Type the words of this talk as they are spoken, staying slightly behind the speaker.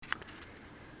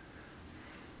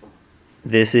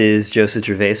This is Joseph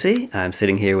Gervasi. I'm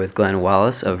sitting here with Glenn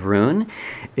Wallis of Rune.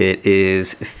 It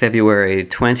is February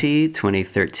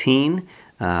 2013.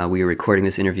 We are recording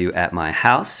this interview at my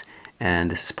house,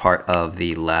 and this is part of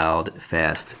the Loud,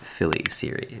 Fast Philly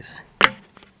series.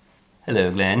 Hello,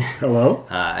 Glenn. Hello.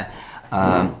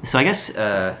 So I guess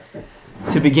to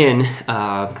begin,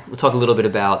 we'll talk a little bit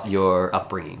about your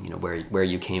upbringing, where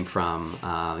you came from,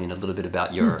 a little bit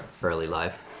about your early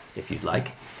life, if you'd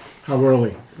like. How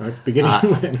early? Right, beginning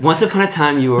when? Once upon a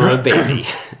time, you were a baby.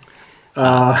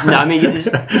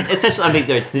 Essentially,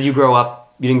 did you grow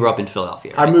up? You didn't grow up in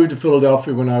Philadelphia, right? I moved to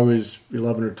Philadelphia when I was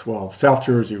 11 or 12. South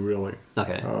Jersey, really.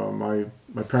 Okay. My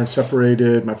parents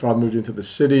separated. My father moved into the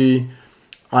city.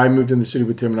 I moved in the city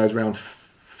with him when I was around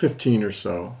 15 or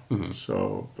so. Mm-hmm.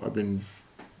 So I've been,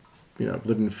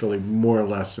 living in Philly more or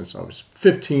less since I was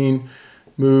 15.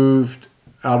 Moved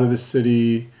out of the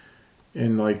city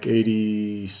in like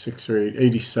 86 or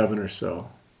 87 or so.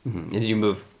 Mm-hmm. Did you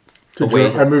move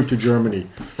away? I moved to Germany.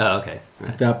 Oh, okay. Right.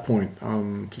 At that point,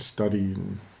 to study.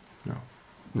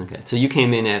 Okay, so you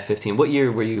came in at 15. What year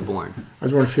were you born? I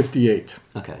was born in 58.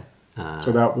 Okay.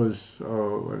 So that was,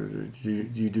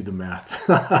 you do the math.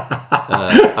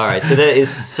 All right, so that is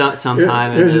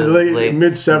sometime in the late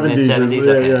mid-70s. Mid-70s?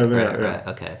 Okay, right.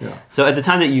 Okay. Yeah. So at the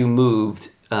time that you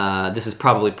moved, this is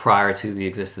probably prior to the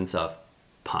existence of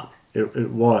punk. It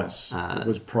was. It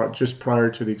was just prior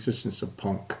to the existence of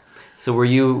punk. So were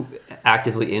you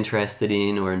actively interested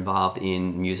in or involved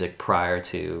in music prior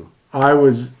to? I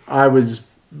was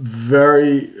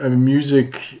very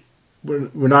music.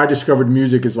 When I discovered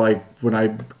music is like when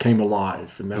I came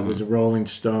alive, and that was the Rolling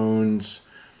Stones.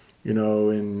 In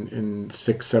 6th,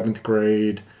 7th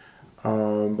grade.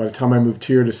 By the time I moved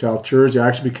here to South Jersey, I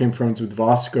actually became friends with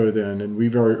Vasco then, and we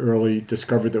very early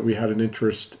discovered that we had a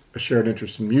shared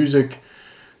interest in music.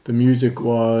 The music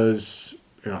was,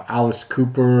 Alice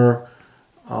Cooper,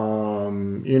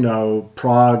 prog.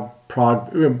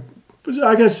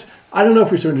 I guess I don't know if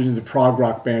we're so interested in the prog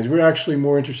rock bands. We're actually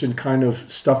more interested in kind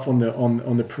of stuff on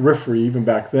the periphery even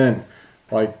back then,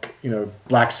 like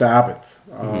Black Sabbath.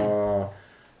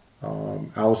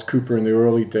 Alice Cooper in the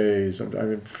early days.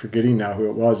 I'm forgetting now who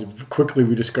it was. Quickly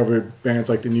we discovered bands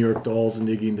like the New York Dolls and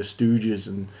Iggy and the Stooges,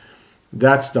 and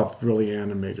that stuff really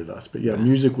animated us. But yeah,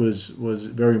 music was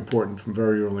very important from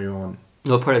very early on.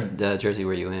 What part of Jersey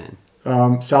were you in?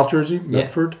 South Jersey,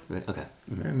 Medford. Yeah. Okay.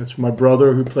 Mm-hmm. And that's my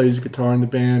brother who plays guitar in the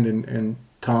band, and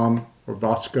Tom or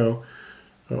Vasco,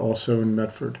 also in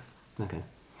Medford. Okay.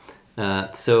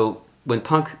 So when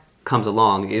punk comes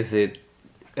along, is it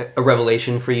a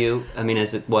revelation for you? I mean,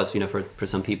 as it was, for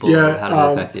some people, yeah, how did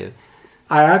it affect you?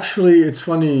 It's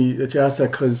funny that you asked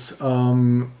that because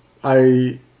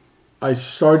I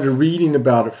started reading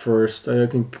about it first. I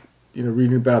think,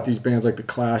 reading about these bands like The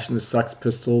Clash and the Sex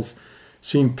Pistols,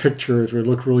 seeing pictures where it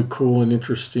looked really cool and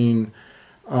interesting.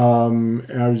 And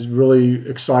I was really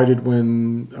excited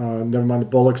when Nevermind the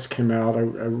Bollocks came out. I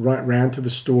ran to the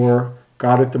store,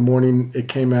 got it the morning it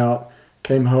came out,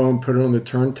 came home, put it on the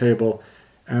turntable,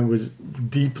 and was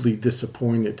deeply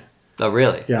disappointed. Oh,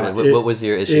 really? Yeah. What was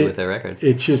your issue with the record?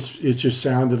 It just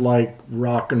sounded like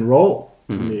rock and roll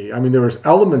to me. I mean, there was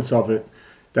elements of it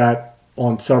that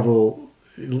on several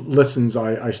listens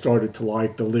I started to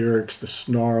like, the lyrics, the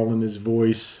snarl in his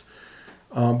voice.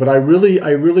 But I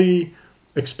really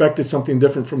expected something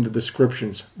different from the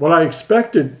descriptions. What I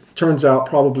expected turns out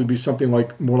probably be something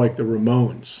more like the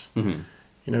Ramones. Mm-hmm.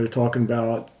 They're talking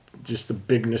about just the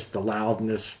bigness, the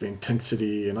loudness, the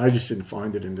intensity, and I just didn't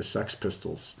find it in the Sex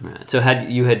Pistols. Right. So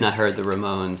you had not heard the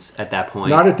Ramones at that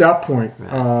point? Not at that point.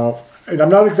 Right. And I'm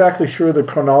not exactly sure the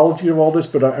chronology of all this,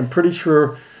 but I'm pretty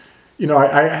sure,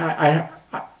 I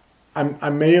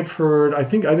may have heard, I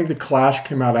think the Clash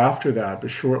came out after that, but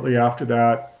shortly after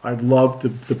that, I loved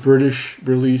the British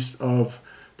release of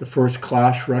the first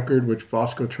Clash record, which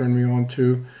Vasco turned me on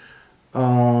to.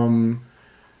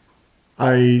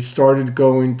 I started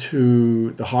going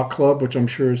to the Hot Club, which I'm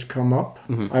sure has come up.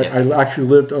 Mm-hmm. I actually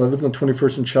lived on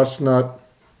 21st and Chestnut.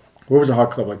 Where was the Hot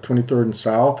Club? Like 23rd and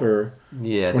South, or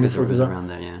 24th? It was around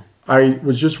there. Yeah. I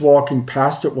was just walking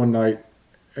past it one night,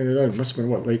 and it must have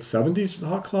been late 70s. The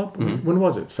Hot Club. Mm-hmm. When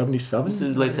was it? 77. It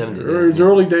was late 70s. Or it was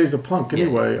early days of punk,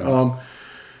 anyway. Yeah.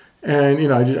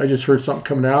 And I just heard something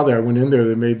coming out of there. I went in there.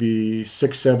 There may be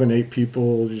 6, 7, 8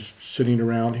 people just sitting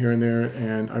around here and there.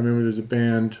 And I remember there's a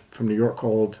band from New York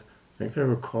called, I think they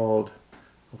were called,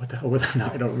 what the hell were they?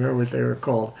 I don't remember what they were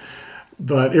called.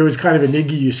 But it was kind of an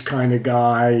Iggy-ish kind of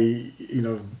guy.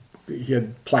 He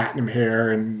had platinum hair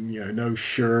and no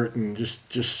shirt and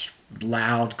just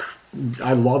loud.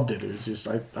 I loved it. It was just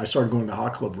I started going to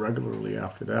Hot Club regularly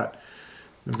after that.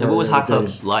 And what was Hot Club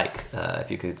like,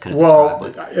 if you could kind of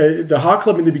describe it? The Hot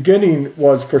Club in the beginning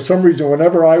was, for some reason,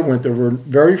 whenever I went, there were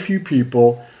very few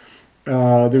people.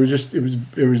 There was just, it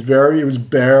was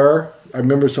bare. I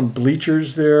remember some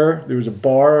bleachers there. There was a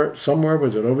bar somewhere.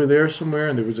 Was it over there somewhere?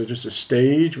 And there was just a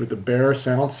stage with a bare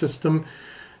sound system.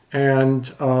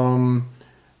 And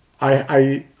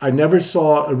I never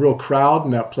saw a real crowd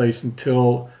in that place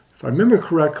until, if I remember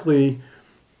correctly,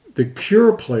 The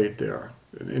Cure played there.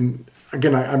 And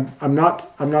again, I'm not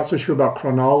so sure about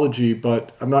chronology,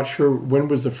 but I'm not sure when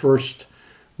did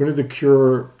The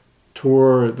Cure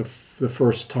tour the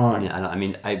first time? Yeah, I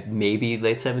mean, maybe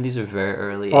late 70s or very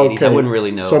early 80s. I wouldn't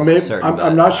really know. So maybe for certain,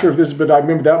 I'm not sure if this, but I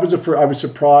remember that was I was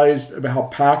surprised about how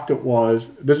packed it was.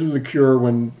 This was The Cure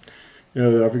when,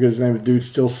 I forget his name, the dude's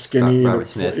still skinny. Robert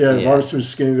Smith. Yeah, Robert Smith was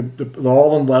skinny. The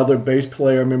all in leather bass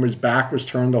player. I remember his back was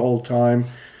turned the whole time.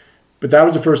 But that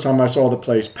was the first time I saw the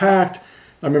place packed.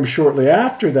 I remember shortly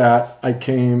after that, I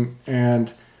came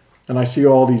and I see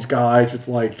all these guys with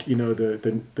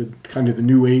the kind of the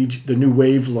new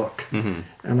wave look, and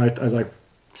I was like,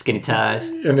 skinny ties.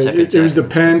 And it was the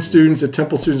Penn students, the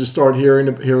Temple students that started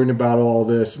hearing about all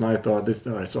this, and I thought,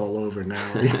 it's all over now.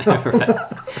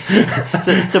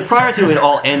 So prior to it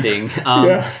all ending,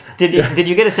 did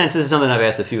you get a sense? This is something I've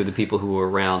asked a few of the people who were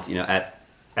around, at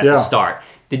the start.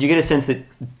 Did you get a sense that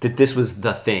this was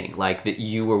the thing, like that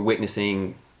you were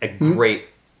witnessing a great?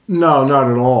 No, not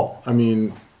at all. I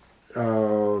mean,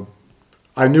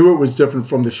 I knew it was different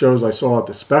from the shows I saw at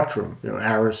the Spectrum.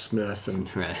 Aerosmith and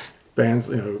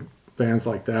bands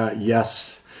like that.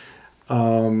 Yes,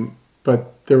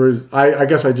 but there was. I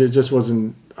guess I just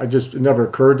wasn't. It never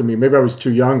occurred to me. Maybe I was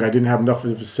too young. I didn't have enough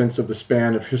of a sense of the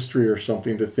span of history or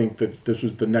something to think that this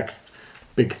was the next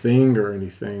big thing or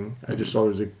anything. I just thought it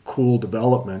was a cool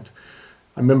development.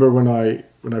 I remember when I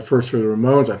first heard the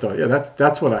Ramones, I thought,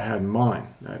 that's what I had in mind.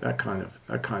 That kind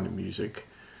of music.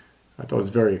 I thought it was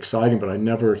very exciting, but I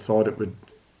never thought the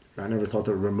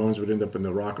Ramones would end up in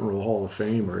the Rock and Roll Hall of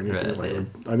Fame or anything like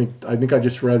that. I think I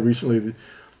just read recently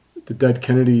the Dead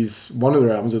Kennedys, one of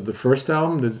their albums, the first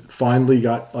album, that finally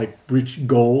got reached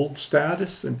gold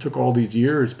status, and took all these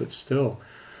years, but still.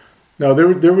 No,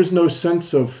 there was no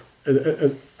sense of.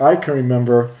 I can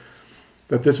remember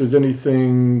that this was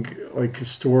anything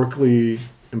historically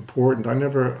important. I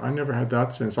never had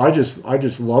that sense. I just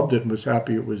loved it and was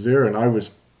happy it was there. And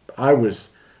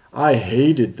I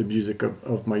hated the music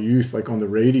of my youth, on the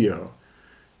radio.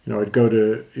 I'd go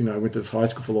to, I went to this high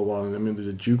school for a little while, and there's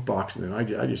a jukebox, and then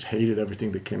I just hated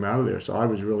everything that came out of there. So I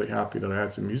was really happy that I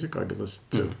had some music I could listen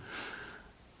to.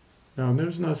 No,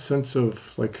 there's no sense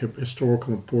of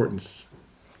historical importance.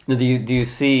 Now, do you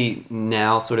see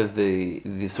now sort of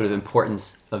the sort of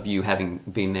importance of you having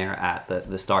been there at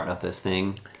the start of this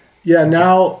thing? Yeah,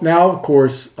 now of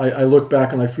course I look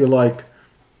back and I feel like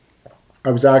I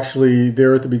was actually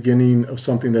there at the beginning of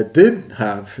something that did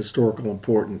have historical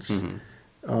importance.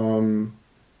 And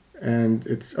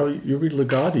it's you read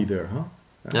Legati there, huh?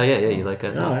 Oh yeah, you like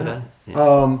that?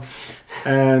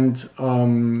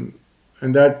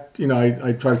 And that,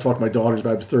 I try to talk to my daughters about.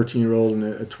 I have a 13-year-old and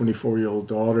a 24-year-old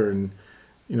daughter, and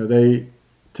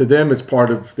to them it's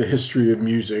part of the history of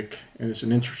music, and it's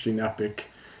an interesting epic.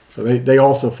 So they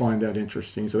also find that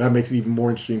interesting. So that makes it even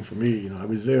more interesting for me. I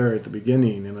was there at the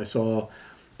beginning, and I saw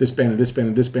this band and this band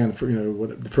and this band for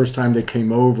the first time they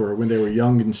came over when they were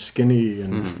young and skinny.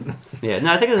 And Yeah,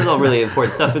 no, I think this is all really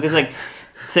important stuff, because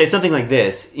say something like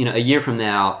this, a year from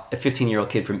now, a 15-year-old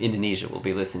kid from Indonesia will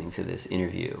be listening to this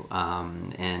interview,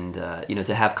 and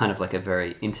to have kind of a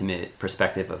very intimate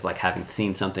perspective of having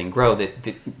seen something grow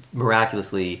that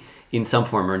miraculously, in some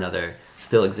form or another,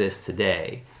 still exists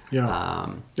today.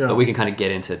 But we can kind of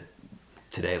get into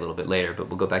today a little bit later. But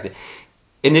we'll go back to.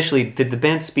 Initially, did the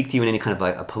band speak to you in any kind of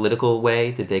a political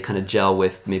way? Did they kind of gel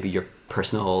with maybe your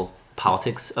personal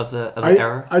politics of the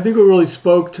era? I think what really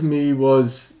spoke to me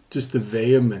was just the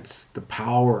vehemence, the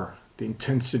power, the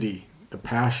intensity, the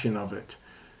passion of it,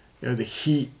 the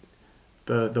heat,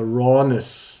 the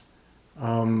rawness.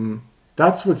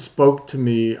 That's what spoke to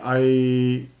me.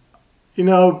 I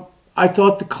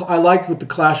thought I liked what the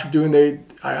Clash were doing.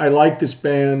 I liked this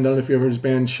band. I don't know if you ever heard this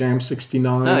band, Sham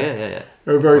 69. Oh yeah.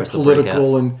 They were very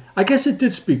political, and I guess it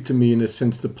did speak to me in a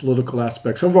sense, the political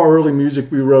aspect. Some of our early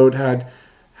music we wrote had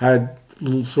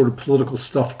little sort of political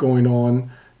stuff going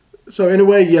on. So in a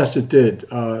way, yes, it did,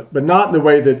 but not in the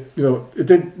way that it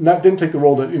didn't take the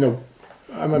role that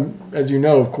as you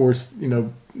know, of course,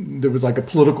 there was a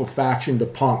political faction to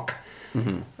punk,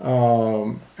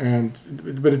 but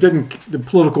it didn't. The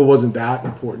political wasn't that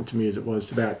important to me as it was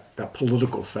to that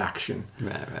political faction.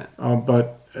 Right.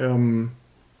 But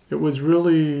it was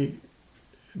really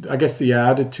I guess the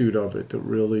attitude of it that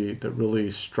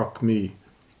really struck me.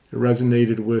 It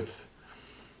resonated with,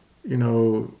 you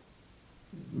know,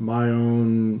 my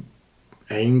own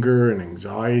anger and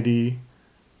anxiety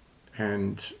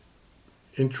and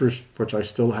interest, which I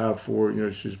still have for, you know,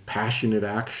 just passionate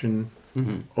action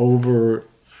over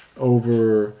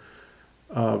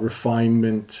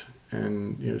refinement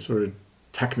and, you know, sort of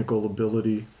technical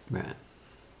ability. Right.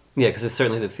 Yeah, because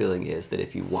certainly the feeling is that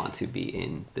if you want to be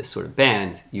in this sort of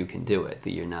band, you can do it.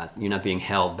 That you're not being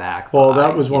held back. Well, by,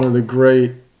 that was one of the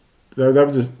great.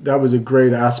 That was a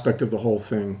great aspect of the whole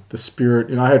thing. The spirit.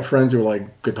 You know, I had friends who were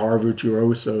like guitar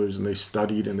virtuosos, and they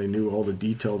studied and they knew all the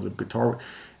details of guitar,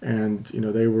 and you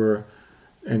know they were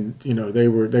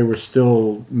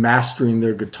still mastering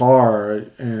their guitar,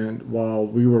 and while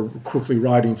we were quickly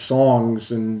writing songs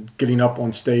and getting up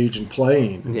on stage and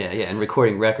playing. Yeah, and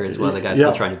recording records while the guy's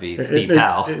still trying to be Steve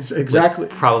Howe. It's exactly.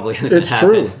 Probably it's happen.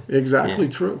 True. Exactly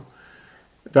true.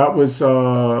 That was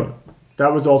also.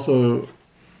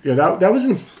 Yeah, that was,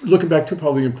 looking back to,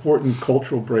 probably an important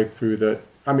cultural breakthrough that,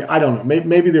 I mean, I don't know.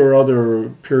 Maybe there were other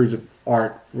periods of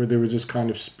art where there was this kind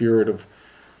of spirit of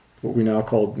what we now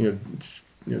call,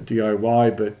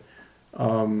 DIY, but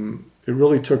it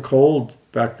really took hold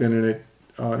back then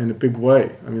in a big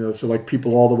way. I mean, so like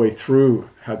people all the way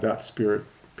through had that spirit.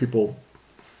 People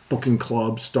booking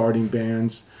clubs, starting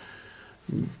bands,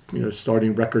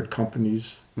 starting record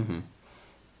companies. Mm-hmm.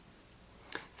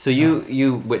 So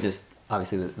you witnessed,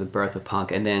 obviously, the birth of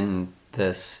punk, and then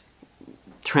this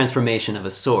transformation of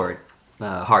a sort,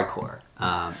 hardcore.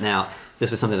 Now,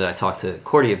 this was something that I talked to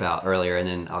Cordy about earlier, and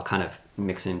then I'll kind of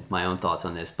mix in my own thoughts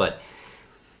on this. But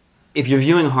if you're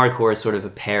viewing hardcore as sort of a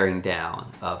paring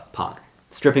down of punk,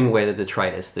 stripping away the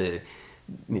detritus,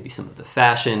 maybe some of the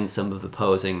fashion, some of the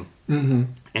posing, and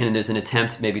then there's an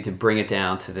attempt maybe to bring it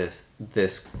down to this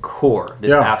core,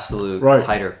 this absolute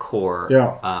tighter core.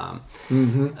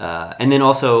 And then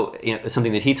also,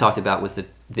 something that he talked about was that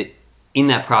in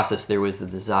that process there was the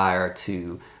desire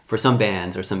for some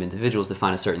bands or some individuals to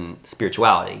find a certain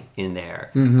spirituality in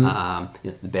there. The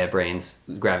Bad Brains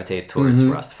gravitate towards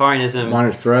Rastafarianism.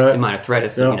 Minor Threat. The Minor Threat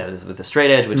is with the straight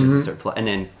edge, which is a sort of, and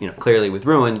then clearly with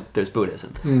Ruin there's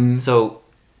Buddhism. So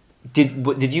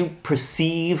did you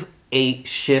perceive a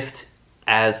shift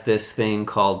as this thing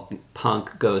called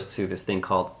punk goes to this thing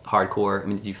called hardcore? I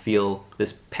mean, did you feel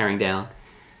this paring down?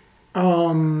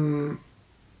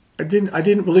 I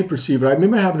didn't really perceive it. I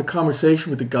remember having a conversation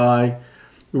with the guy.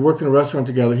 We worked in a restaurant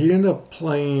together. He ended up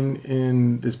playing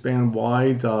in this band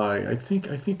Why Die. I think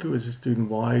it was this dude in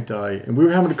Why Die. And we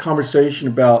were having a conversation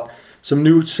about some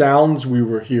new sounds we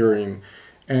were hearing.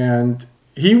 And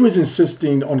he was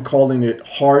insisting on calling it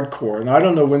hardcore. And I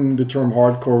don't know when the term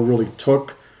hardcore really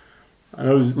took. I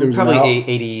know there was probably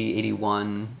 80,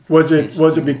 81. Was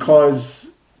it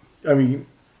because, I mean,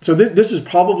 so this was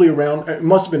probably around, it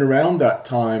must have been around that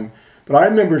time. But I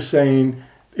remember saying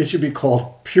it should be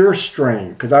called Pure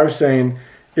Strain, because I was saying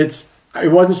it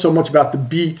wasn't so much about the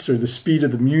beats or the speed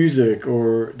of the music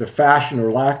or the fashion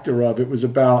or lack thereof. It was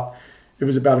about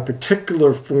a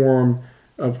particular form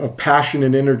of passion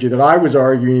and energy that I was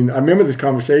arguing. I remember this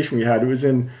conversation we had. It was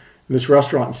in this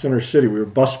restaurant in Center City. We were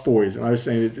busboys, and I was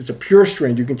saying it's a pure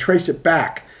strain. You can trace it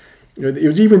back. It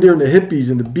was even there in the hippies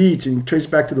and the beats, and you trace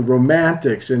it back to the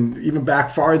Romantics, and even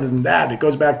back farther than that. It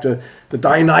goes back to the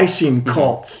Dionysian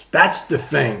cults. That's the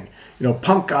thing.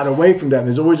 Punk got away from that, and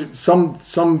there's always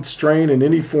some strain in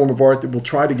any form of art that will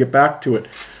try to get back to it.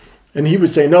 And he would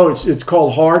say, no, it's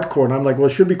called hardcore. And I'm like, well,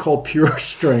 it should be called pure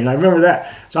strain. I remember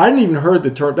that. So I didn't even heard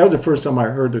the term. That was the first time I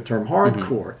heard the term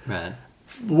hardcore. Right.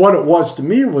 What it was to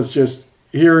me was just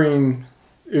hearing.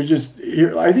 It was just.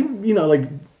 I think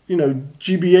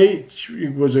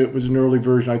GBH was an early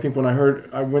version. I think when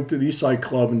I went to the East Side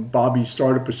Club and Bobby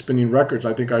started with Spinning Records.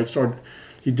 I think I started.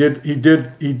 He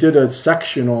did a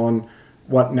section on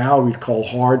what now we'd call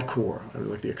hardcore,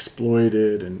 like the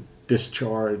Exploited and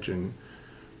Discharge and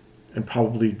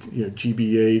probably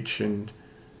GBH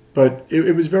but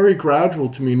it was very gradual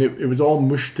to me, and it was all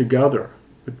mushed together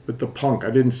with the punk. I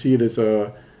didn't see it as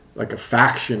a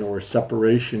faction or a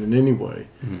separation in any way.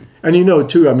 And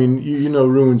too, I mean,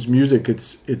 Ruin's music,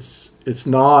 it's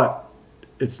not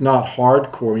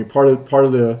hardcore. I mean, part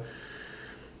of the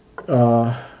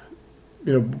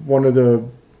one of the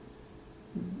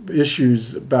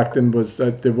issues back then was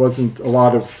that there wasn't a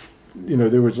lot of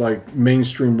there was like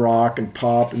mainstream rock and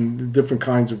pop and different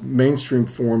kinds of mainstream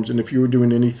forms, and if you were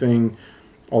doing anything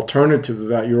alternative to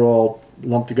that, you're all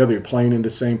lumped together. You're playing in the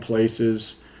same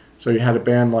places. So you had a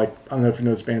band like, I don't know if you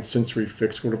know this band, Sensory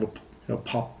Fix, sort of a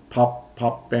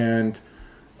pop band,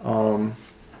 or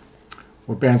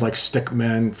or bands like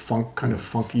Stickmen, kind of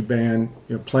funky band,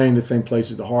 playing the same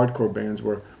places the hardcore bands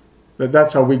were.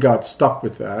 That's how we got stuck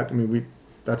with that. I mean,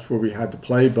 that's where we had to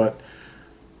play, but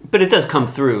it does come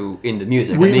through in the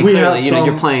music. We clearly, have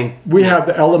you're playing. We have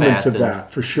the elements of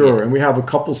that for sure, and we have a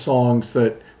couple songs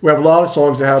we have a lot of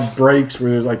songs that have breaks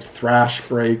where there's like thrash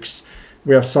breaks.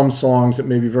 We have some songs that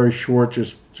may be very short,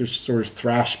 just sort of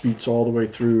thrash beats all the way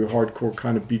through, hardcore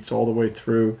kind of beats all the way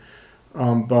through.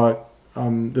 But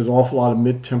there's an awful lot of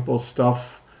mid-tempo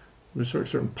stuff. There's sort of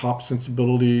certain pop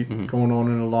sensibility going on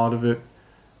in a lot of it.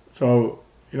 So,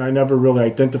 I never really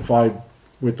identified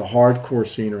with the hardcore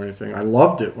scene or anything. I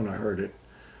loved it when I heard it.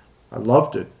 I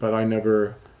loved it, but I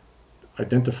never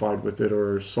identified with it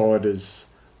or saw it as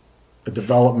a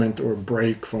development or a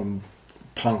break from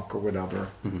punk or whatever.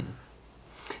 Mm-hmm.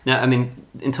 Now, I mean,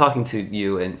 in talking to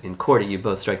you and Cordy, you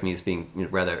both strike me as being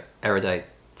rather erudite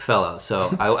fellows.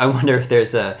 So I wonder if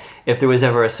there was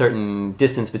ever a certain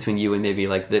distance between you and maybe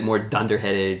like the more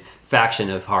dunderheaded faction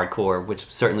of hardcore,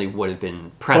 which certainly would have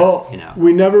been present. Well,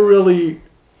 we never really,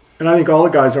 and I think all the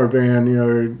guys in our band,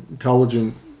 are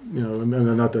intelligent.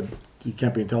 And not that you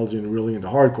can't be intelligent and really into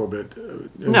hardcore, but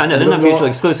no, they're not mutually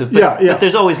exclusive. But, yeah. But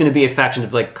there's always going to be a faction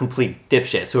of like complete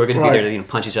dipshits who are going to be there to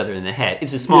punch each other in the head.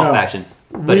 It's a small faction,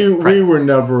 but we were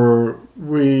never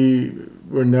really.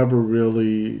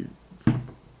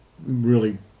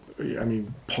 I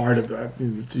mean, part of that,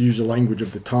 to use the language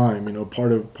of the time,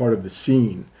 part of the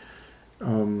scene.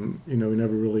 We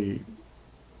never really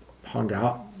hung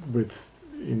out with,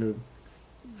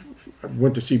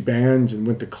 went to see bands and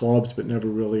went to clubs, but never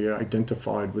really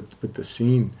identified with the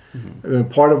scene. Mm-hmm.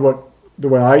 And part of the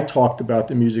way I talked about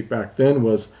the music back then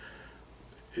was,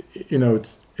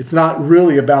 it's not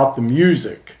really about the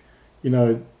music.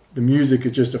 The music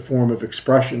is just a form of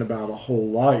expression about a whole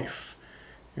life.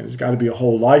 And there's got to be a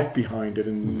whole life behind it,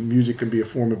 and music can be a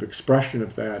form of expression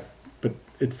of that. But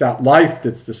it's that life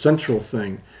that's the central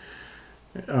thing.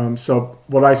 So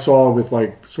what I saw with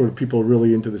like sort of people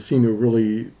really into the scene who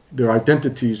really, their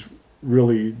identities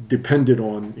really depended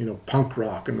on, punk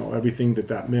rock and everything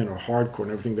that meant, or hardcore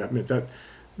and everything that meant. That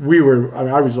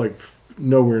I was like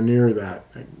nowhere near that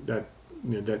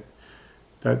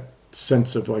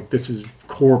sense of like, this is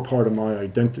core part of my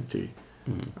identity.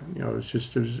 Mm-hmm. It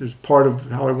was part of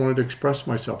how I wanted to express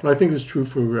myself. And I think it's true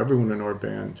for everyone in our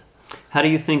band. How do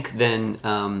you think then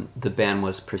the band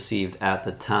was perceived at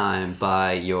the time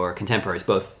by your contemporaries,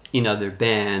 both in other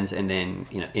bands and then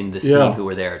in the scene who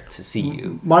were there to see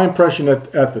you? My impression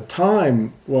at the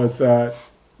time was that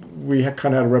we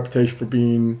kind of had a reputation for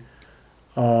being,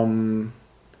 what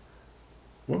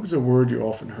was a word you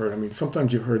often heard? I mean,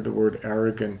 sometimes you heard the word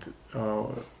arrogant,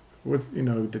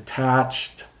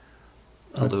 detached.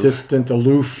 Distant,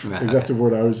 aloof. Right. That's the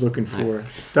word I was looking for. Right.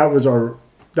 That was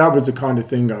the kind of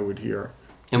thing I would hear.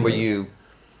 And were you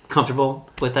comfortable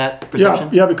with that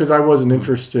perception? Yeah, because I wasn't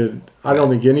interested. I don't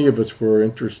think any of us were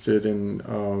interested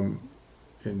in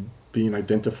being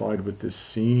identified with this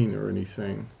scene or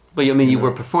anything. But you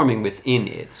were performing within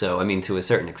it, so to a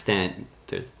certain extent,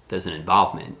 there's an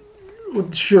involvement. Well,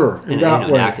 sure, in that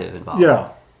way, an active involvement.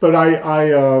 Yeah, but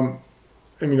a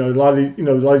lot of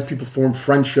these people form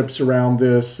friendships around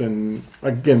this, and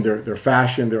again, their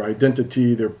fashion, their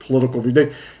identity, their political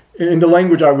view. In the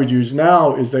language I would use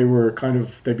now is they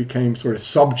became sort of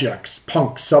subjects,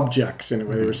 punk subjects in a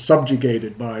way. They were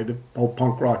subjugated by the whole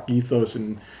punk rock ethos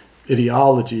and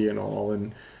ideology and all.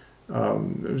 And I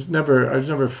was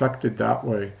never affected that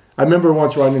way. I remember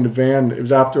once riding in the van. It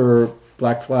was after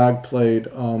Black Flag played.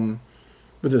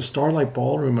 Was it Starlight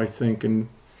Ballroom, I think, and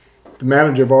the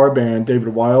manager of our band, David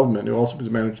Wildman, who also was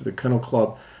the manager of the Kennel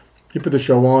Club, he put the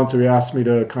show on, so he asked me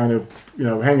to kind of,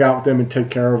 hang out with them and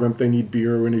take care of them if they need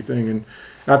beer or anything. And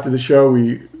after the show,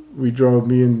 we drove,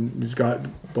 me and this guy,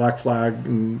 Black Flag,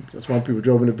 and some other people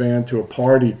drove in a van to a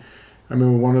party. I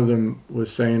remember one of them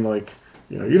was saying, like,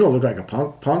 you don't look like a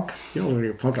punk. You don't look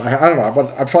like a punk. I don't know,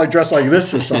 I'd probably dress like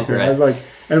this or something. Right. I was like,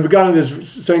 and we got into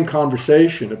this same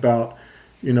conversation about,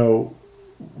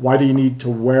 why do you need to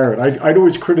wear it? I'd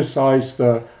always criticize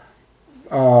the,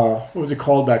 what was it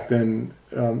called back then?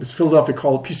 It's Philadelphia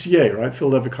College, PCA, right?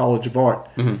 Philadelphia College of Art.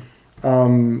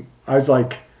 Mm-hmm. I was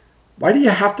like, why do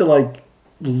you have to like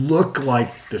look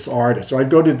like this artist? So I'd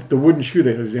go to the Wooden Shoe,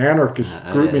 the anarchist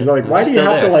group, and he's like, why do you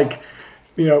have to like,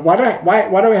 why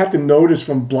do I have to notice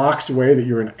from blocks away that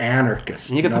you're an anarchist?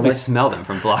 You could probably smell them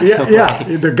from blocks away. Yeah,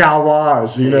 the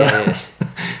Gaulois, Yeah.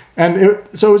 And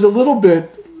so it was a little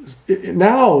bit.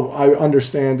 Now I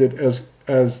understand it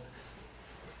as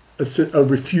a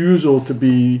refusal to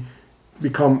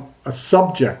become a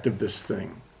subject of this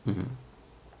thing. Mm-hmm.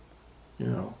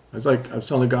 It's like I was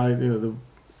telling the guy,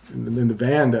 in the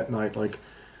van that night, like,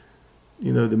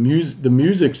 the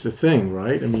music's the thing,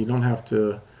 right? I mean, you don't have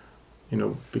to,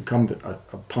 become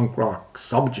a punk rock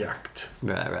subject.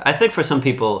 Right. I think for some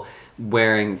people,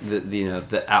 wearing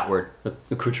the outward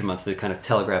accoutrements that kind of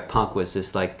telegraph punk was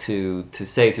just like to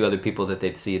say to other people that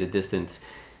they'd see at a distance,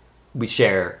 we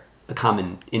share a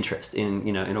common interest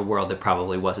in a world that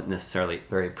probably wasn't necessarily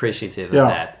very appreciative of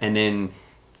that, and then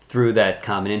through that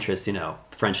common interest,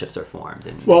 friendships are formed.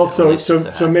 And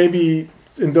so maybe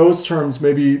in those terms,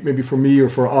 maybe for me or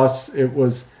for us,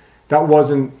 that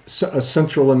wasn't a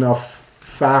central enough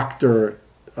factor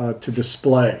to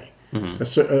display.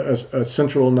 Mm-hmm. A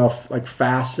central enough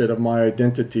facet of my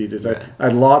identity. I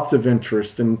had lots of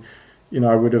interest, and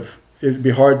it'd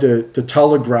be hard to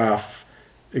telegraph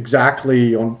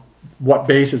exactly on what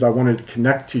basis I wanted to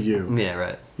connect to you. Yeah,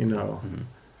 right. Mm-hmm.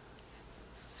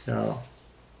 Yeah.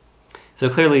 So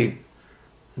clearly,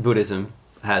 Buddhism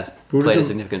has played a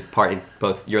significant part in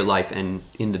both your life and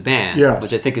in the band, yes.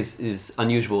 which I think is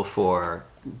unusual for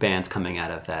bands coming out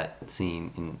of that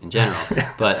scene in general.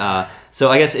 But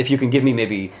so I guess if you can give me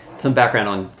maybe some background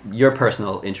on your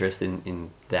personal interest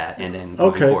in that, and then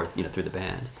moving forward, through the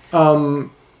band.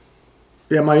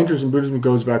 My interest in Buddhism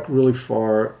goes back really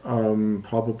far.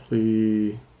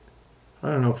 Probably, I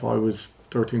don't know if I was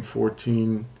 13,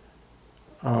 14.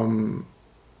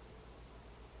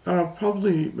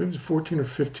 Probably maybe it was 14 or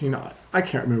 15. I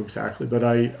can't remember exactly, but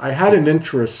I had an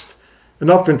interest.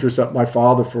 Enough interest that my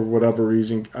father, for whatever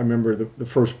reason, I remember the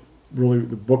first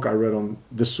the book I read on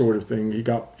this sort of thing. He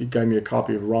gave me a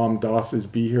copy of Ram Dass's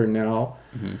 "Be Here Now."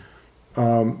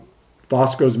 Mm-hmm.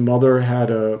 Bosco's mother had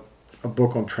a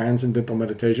book on transcendental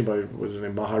meditation by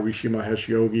Maharishi Mahesh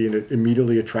Yogi, and it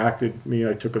immediately attracted me.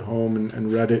 I took it home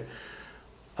and read it.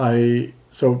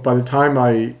 So by the time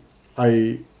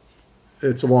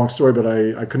it's a long story, but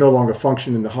I could no longer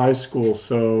function in the high school,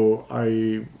 so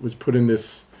I was put in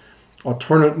this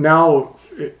alternative. Now,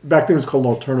 back then it was called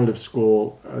an alternative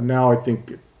school. Now I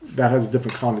think that has a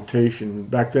different connotation.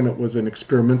 Back then it was an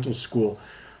experimental school.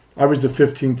 I was the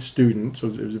 15th student, so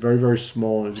it was very, very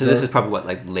small. So this is probably what,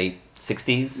 like late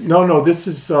 60s? No, this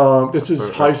is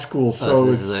high school. So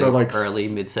this it's is like early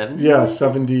mid 70s. Yeah,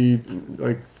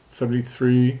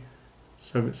 73,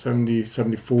 70,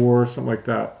 74, something like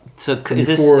that. So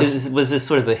was this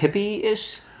sort of a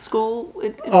hippie-ish school?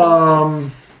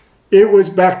 It was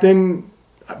back then.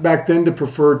 The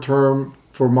preferred term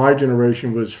for my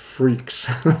generation was freaks.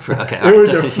 Okay, it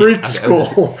was a freak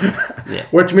school,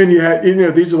 which meant you had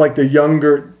these are like the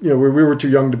younger. We were too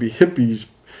young to be hippies,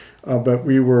 but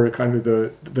we were kind of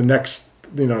the next.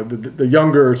 The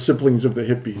younger siblings of the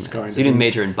hippies kind of. So you didn't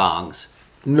major in bongs.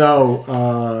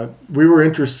 No, we were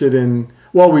interested in.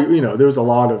 Well, there was a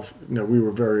lot of. We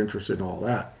were very interested in all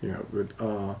that. But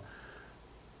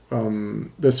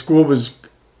the school was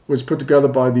put together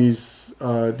by these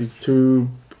two.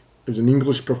 There was an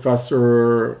English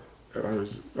professor,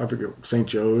 I forget, St.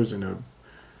 Joe's, and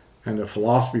a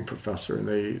philosophy professor, and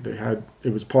they had.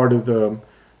 It was part of the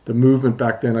movement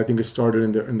back then. I think it started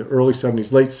in the early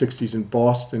 70s, late 60s in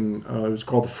Boston. It was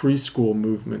called the Free School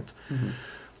Movement. Mm-hmm.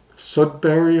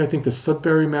 Sudbury, I think the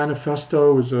Sudbury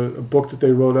Manifesto was a book that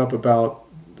they wrote up about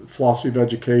philosophy of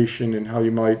education and how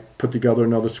you might put together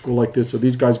another school like this. So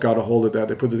these guys got a hold of that.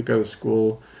 They put together a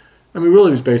school. I mean, really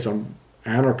it was based on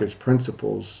anarchist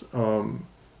principles. So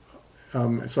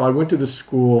I went to the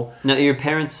school. Now, your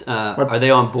parents, are they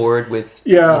on board with...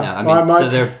 Yeah. So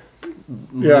they're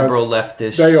liberal,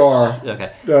 leftish... They are.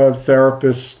 Okay.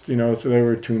 Therapists, so they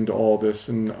were attuned to all this.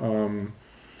 And...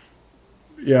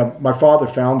 my father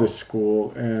found this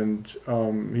school, and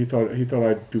he thought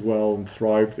I'd do well and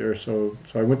thrive there. So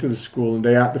I went to the school, and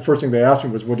the first thing they asked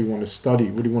me was, "What do you want to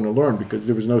study? What do you want to learn?" Because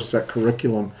there was no set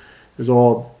curriculum; it was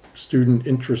all student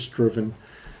interest driven.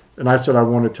 And I said I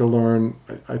wanted to learn.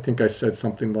 I think I said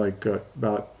something like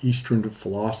about Eastern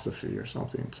philosophy or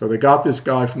something. So they got this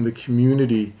guy from the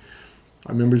community.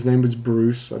 I remember his name was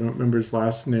Bruce. I don't remember his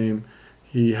last name.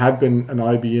 He had been an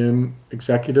IBM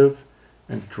executive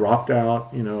and dropped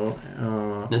out,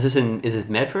 Is it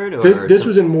Medford? Or this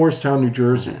was in Morristown, New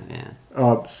Jersey. Okay,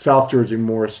 yeah. South Jersey,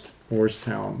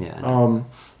 Morristown. Yeah.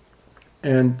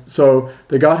 And so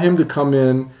they got him to come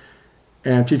in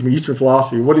and teach me Eastern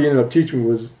philosophy. What he ended up teaching me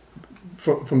was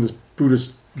from this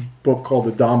Buddhist book called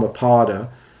the Dhammapada,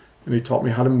 and he taught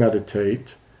me how to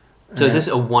meditate. So is this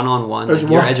a one-on-one? Like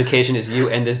your education is you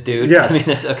and this dude? Yes. I mean,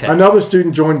 that's okay. Another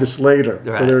student joined us later,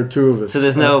 right. So there are two of us. So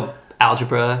there's no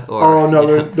algebra or... Oh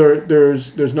no,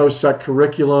 there's no set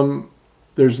curriculum.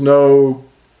 There's no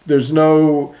attempt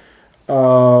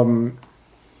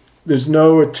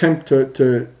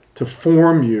to to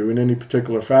form you in any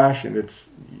particular fashion. It's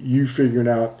you figuring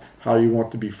out how you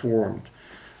want to be formed.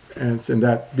 And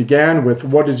that began with,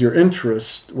 what is your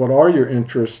interest? What are your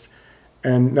interests?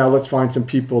 And now let's find some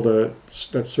people that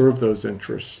serve those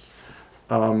interests.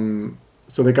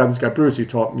 So they got this guy Bruce. He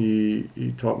taught me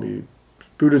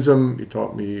Buddhism. He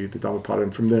taught me the Dhammapada,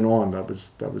 and from then on, that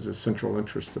was a central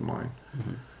interest of mine.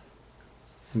 Mm-hmm.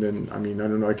 And then, I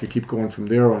don't know, I could keep going from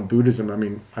there on Buddhism. I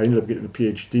ended up getting a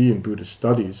PhD in Buddhist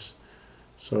studies,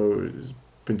 so it's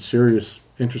been serious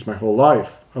interest my whole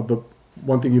life. But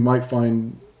one thing you might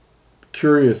find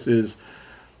curious is,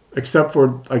 except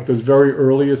for like those very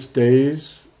earliest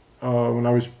days when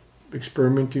I was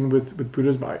experimenting with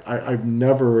Buddhism, I've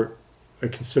never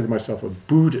considered myself a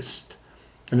Buddhist.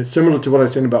 And it's similar to what I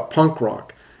was saying about punk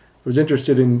rock. I was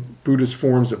interested in Buddhist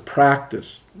forms of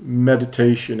practice,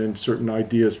 meditation, and certain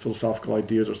ideas, philosophical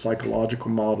ideas or psychological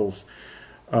models,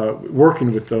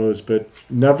 working with those, but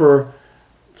never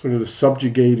sort of the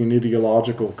subjugating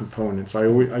ideological components.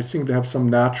 I seem to have some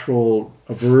natural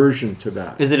aversion to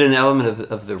that. Is it an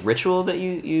element of the ritual that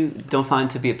you don't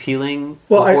find to be appealing?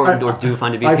 Well, or do you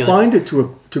find it to be appealing?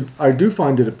 I do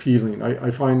find it appealing. I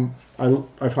find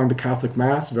the Catholic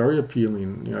Mass very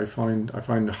appealing. I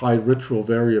find high ritual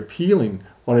very appealing.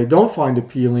 What I don't find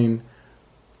appealing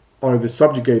are the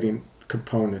subjugating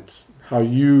components. How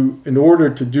you, in order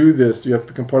to do this, you have to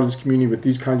become part of this community with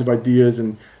these kinds of ideas,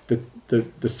 and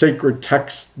the sacred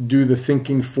texts do the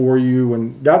thinking for you,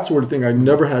 and that sort of thing. I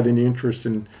never had any interest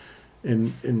in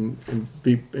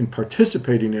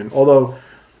participating in. Although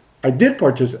I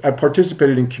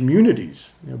participated in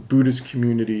communities, Buddhist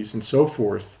communities and so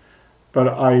forth. But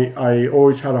I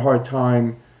always had a hard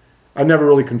time. I never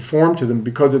really conformed to them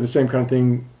because of the same kind of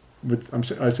thing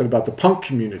I said about the punk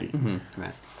community. Mm-hmm.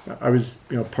 Right. I was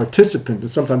participant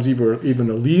and sometimes even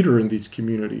a leader in these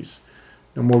communities.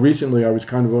 And more recently, I was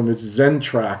kind of on this Zen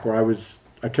track where when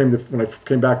I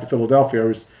came back to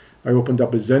Philadelphia, I opened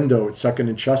up a Zendo at 2nd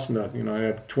and Chestnut. I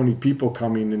have 20 people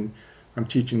coming and I'm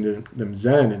teaching them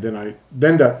Zen, and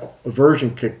then that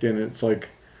aversion kicked in. And it's like,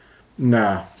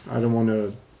 nah, I don't want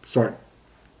to start,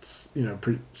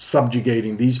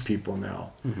 subjugating these people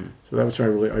now. Mm-hmm. So that was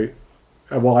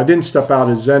I didn't step out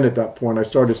as Zen at that point. I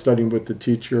started studying with the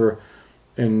teacher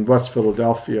in West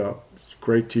Philadelphia,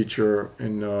 great teacher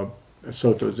in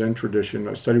Soto Zen tradition.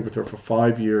 I studied with her for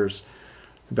 5 years.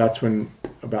 That's when,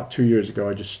 about 2 years ago,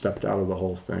 I just stepped out of the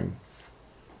whole thing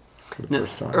for the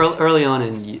first time. Early on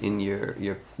in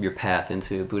your path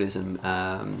into Buddhism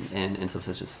and some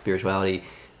such as spirituality,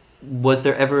 was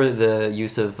there ever the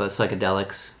use of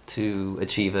psychedelics to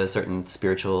achieve a certain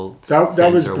spiritual sense?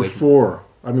 That was before.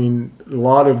 A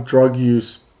lot of drug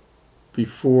use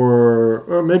before,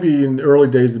 or maybe in the early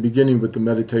days, the beginning with the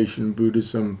meditation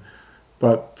Buddhism.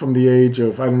 But from the age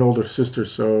of, I had an older sister,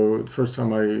 so the first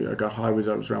time I got high I was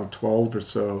around 12 or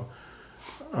so.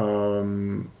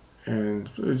 And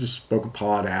I just smoked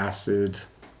pot, acid,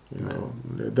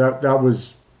 That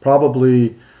was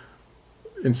probably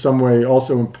in some way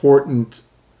also important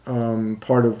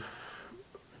part of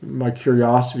my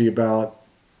curiosity about,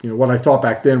 what I thought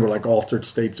back then were like altered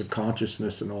states of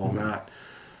consciousness and all mm-hmm. that.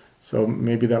 So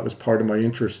maybe that was part of my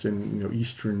interest in,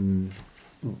 Eastern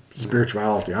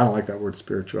spirituality. I don't like that word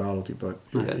spirituality, but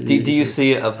okay. Do you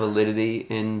see a validity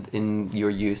in your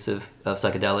use of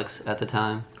psychedelics at the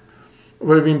time?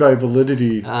 What do you mean by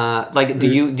validity? Do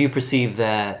you perceive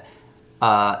that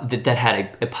that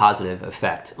had a positive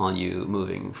effect on you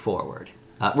moving forward,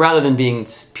 rather than being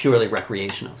purely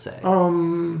recreational, say?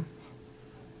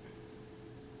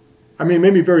 It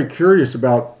made me very curious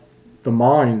about the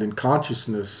mind and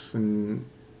consciousness and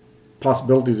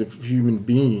possibilities of human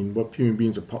being, what human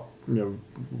beings are,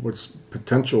 what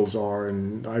potentials are.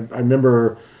 And I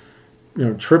remember,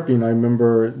 tripping. I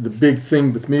remember the big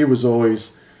thing with me was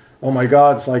always, oh my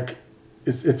God, it's like,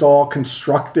 it's all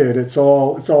constructed. It's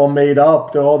all made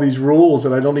up. There are all these rules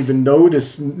that I don't even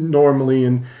notice normally.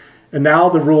 And now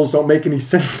the rules don't make any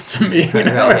sense to me, Right,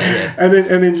 yeah. And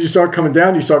then you start coming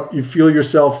down. You feel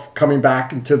yourself coming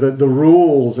back into the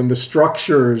rules and the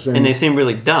structures, and they seem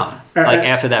really dumb.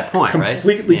 After that point,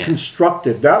 completely right?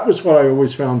 constructed. That was what I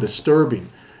always found disturbing.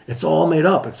 It's all made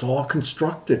up. It's all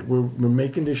constructed. We're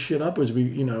making this shit up as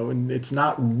we, and it's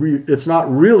not it's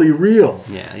not really real.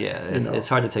 Yeah. It's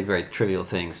hard to take very trivial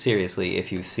things seriously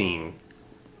if you've seen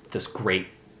this great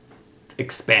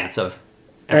expanse of.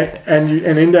 And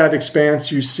in that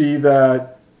expanse, you see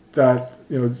that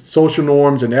social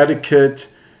norms and etiquette,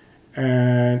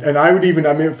 and I would even,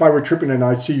 if I were tripping and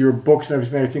I see your books and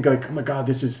everything, I think like, oh my God,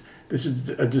 this is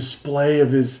a display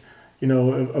of his,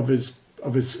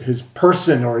 his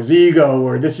person or his ego,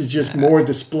 or this is just more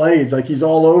displays. Like he's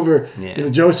all over. Yeah.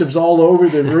 Joseph's all over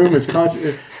the room. Is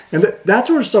constant, and that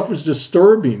sort of stuff was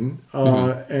disturbing.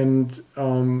 But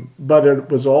it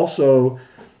was also,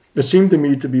 it seemed to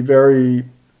me to be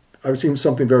I seemed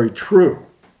something very true,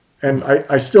 and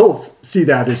I still see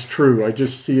that as true. I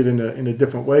just see it in a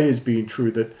different way as being true.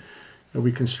 That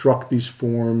we construct these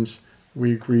forms,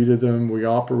 we agree to them, we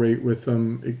operate with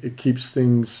them. It keeps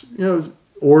things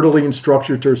orderly and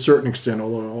structured to a certain extent,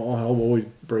 although all hell always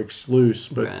breaks loose.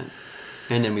 But right.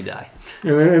 And then we die.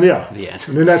 And then The end.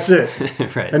 And then that's it.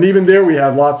 Right. And even there, we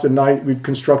have we've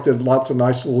constructed lots of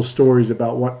nice little stories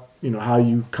about what how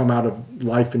you come out of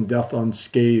life and death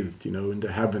unscathed,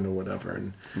 into heaven or whatever.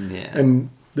 And and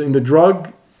in the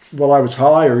drug, while I was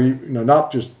high, or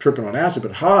not just tripping on acid,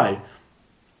 but high,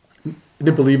 I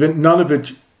didn't believe it. None of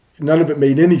it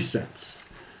made any sense.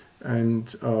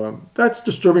 And that's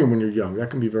disturbing when you're young. That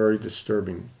can be very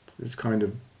disturbing. It's kind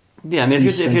of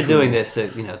if you're doing this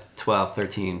at 12,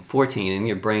 13, 14, and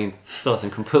your brain still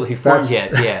hasn't completely formed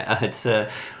yet, it's I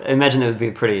imagine it would be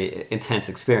a pretty intense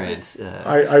experience.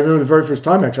 I remember the very first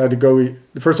time actually I had to go eat.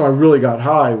 The first time I really got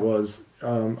high was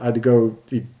I had to go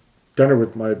eat dinner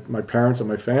with my parents and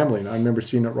my family, and I remember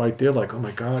seeing it right there, like, oh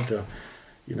my God,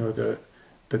 the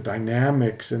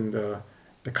dynamics and the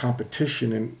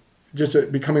competition, and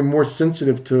just becoming more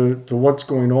sensitive to what's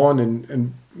going on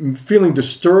and feeling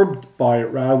disturbed by it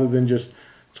rather than just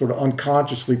sort of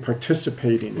unconsciously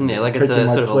participating. Like it's a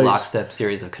sort of a lockstep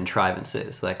series of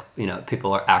contrivances. Like,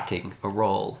 people are acting a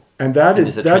role. And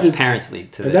there's a transparency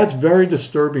to and that's very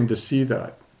disturbing to see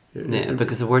that.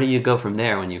 Because where do you go from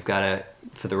there when you've got to,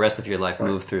 for the rest of your life,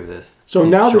 move through this? So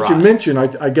now that you mention,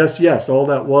 I guess, yes, all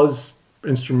that was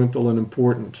instrumental and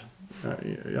important.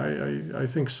 I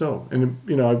think so, and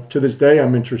to this day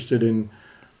I'm interested in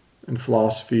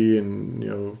philosophy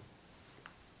and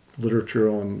literature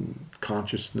on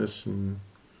consciousness, and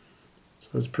so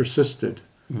it's persisted.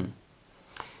 Mm-hmm.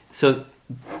 So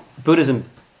Buddhism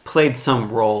played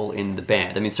some role in the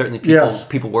band. I mean, certainly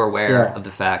people were aware of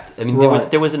the fact. I mean,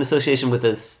 there was an association with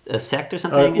a sect or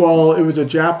something. Well, it was a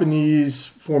Japanese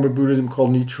form of Buddhism called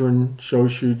Nichiren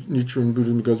Shoshu. Nichiren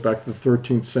Buddhism goes back to the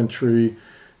 13th century.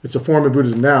 It's a form of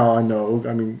Buddhism now, I know.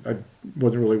 I mean, I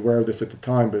wasn't really aware of this at the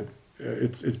time, but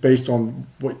it's based on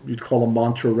what you'd call a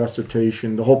mantra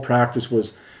recitation. The whole practice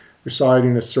was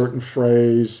reciting a certain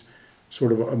phrase,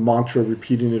 sort of a mantra,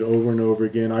 repeating it over and over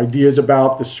again. Ideas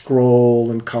about the scroll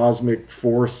and cosmic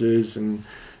forces and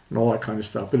all that kind of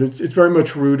stuff. But it's very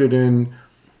much rooted in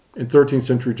 13th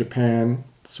century Japan.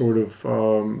 Sort of,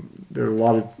 there are a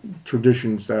lot of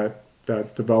traditions that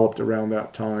developed around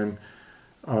that time.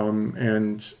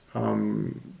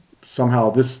 Somehow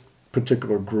this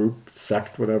particular group,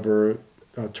 sect, whatever,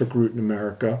 took root in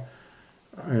America.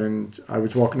 And I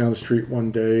was walking down the street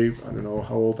one day, I don't know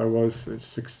how old I was,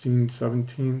 16,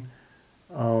 17.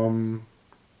 And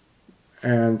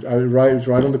it was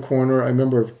right on the corner. I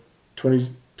remember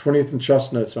 20th and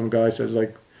Chestnut, some guy says,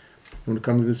 like, "You want to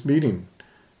come to this meeting?"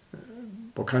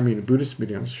 "What kind of meeting? A Buddhist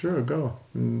meeting?" I said, "Sure, go."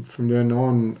 And from then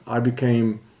on,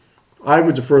 I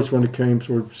was the first one who came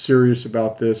sort of serious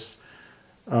about this.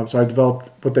 So I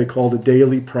developed what they called a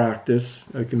daily practice.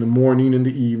 Like in the morning and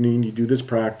the evening, you do this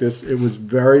practice. It was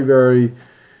very, very,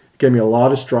 it gave me a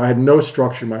lot of structure. I had no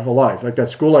structure my whole life. Like that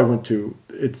school I went to,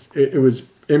 it was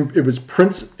a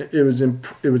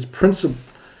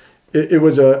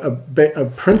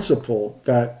principle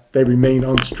that they remained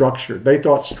unstructured. They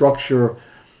thought structure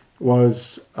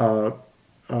was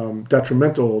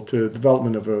detrimental to the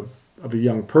development of a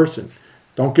young person.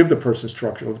 Don't give the person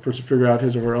structure. Let the person figure out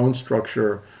his or her own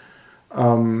structure.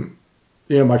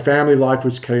 My family life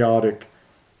was chaotic.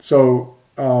 So,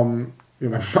 my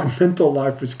mental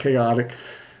life was chaotic.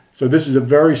 So this is a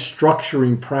very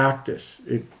structuring practice.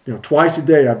 Twice a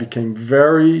day I became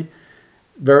very,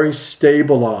 very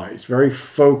stabilized, very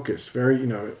focused,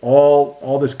 very,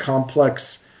 all this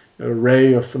complex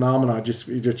array of phenomena just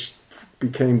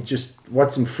became just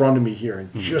what's in front of me here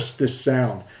and just this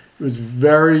sound.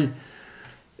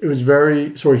 It was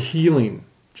very sort of healing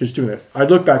just doing it. I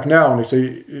look back now and I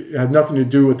say it had nothing to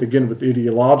do with the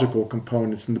ideological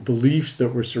components and the beliefs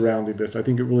that were surrounding this. I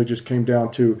think it really just came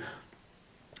down to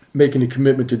making a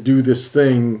commitment to do this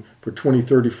thing for 20,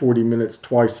 30, 40 minutes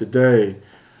twice a day.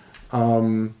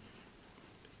 That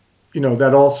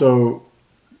also,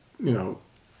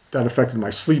 that affected my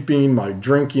sleeping, my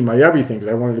drinking, my everything,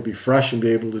 because I wanted to be fresh and be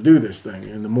able to do this thing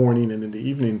in the morning and in the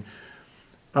evening.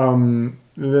 And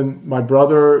then my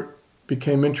brother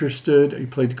became interested. He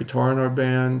played the guitar in our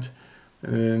band.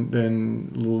 and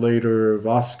then later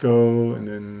Vasco, and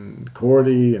then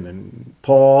Cordy, and then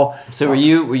Paul. So were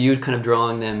you kind of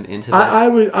drawing them into this?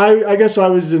 I guess I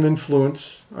was an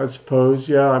influence, I suppose.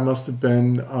 Yeah, I must have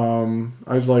been.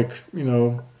 I was like,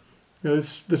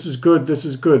 this is good. This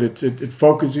is good. It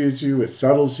focuses you. It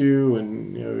settles you,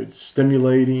 and it's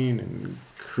stimulating and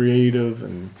creative.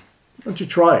 And why don't you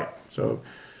try it? So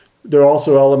there are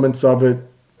also elements of it,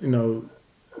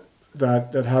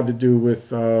 that had to do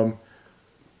with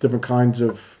different kinds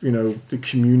of the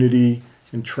community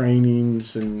and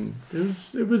trainings, and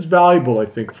it was valuable, I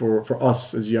think, for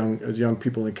us as young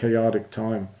people in a chaotic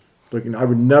time. But I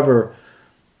would never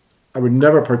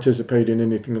participate in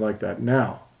anything like that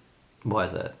now. Why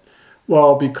is that?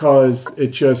 Well, because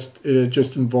it just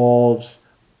involves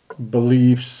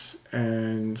beliefs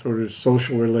and sort of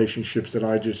social relationships that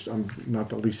I'm not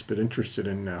the least bit interested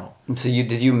in now. So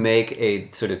did you make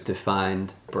a sort of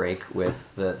defined break with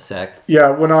the sect?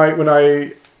 Yeah, when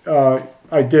I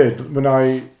did. When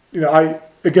I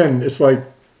again, it's like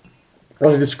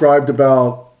what I described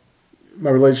about my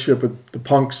relationship with the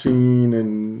punk scene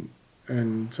and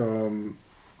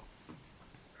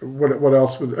what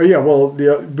else was? Oh yeah, well,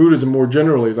 the Buddhism more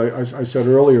generally, as I said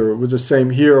earlier, it was the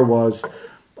same here. I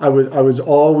was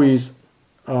always,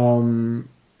 I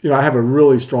have a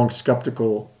really strong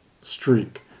skeptical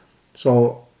streak.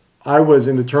 So I was,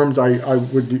 in the terms I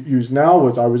would use now,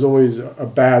 I was always a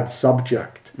bad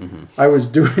subject. Mm-hmm. I was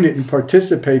doing it and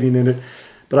participating in it,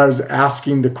 but I was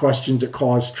asking the questions that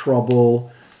caused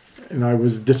trouble, and I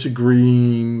was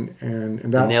disagreeing, and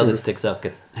that the nail that sticks up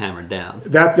gets hammered down.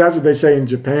 That's what they say in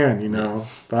Japan, Yeah.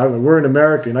 But we're in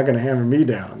America, you're not going to hammer me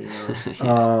down,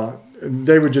 Yeah.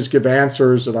 They would just give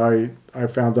answers that I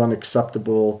found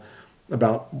unacceptable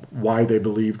about why they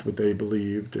believed what they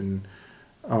believed. And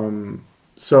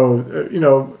so,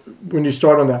 when you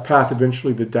start on that path,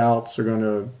 eventually the doubts are going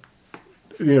to,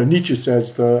 Nietzsche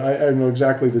says, I don't know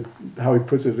exactly how he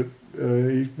puts it,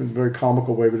 in a very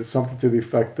comical way, but it's something to the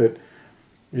effect that,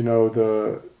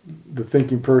 the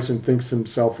thinking person thinks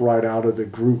himself right out of the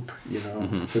group,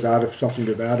 mm-hmm. Something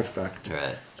to that effect.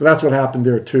 Right. So that's what happened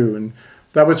there too. And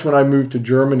that was when I moved to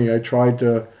Germany. I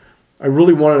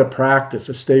really wanted a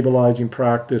stabilizing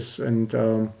practice, and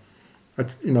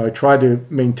I tried to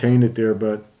maintain it there,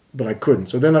 but I couldn't.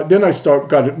 So then I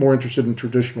got more interested in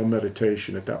traditional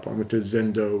meditation at that point. I went to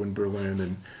Zendo in Berlin,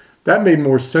 and that made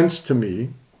more sense to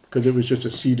me because it was just a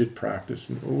seated practice.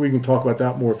 And we can talk about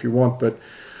that more if you want, but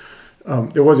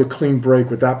there was a clean break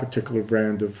with that particular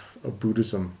brand of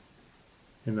Buddhism.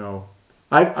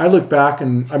 I look back,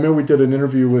 and I remember we did an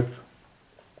interview with,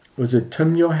 was it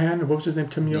Tim Johann? What was his name?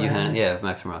 Tim Johann? Yeah,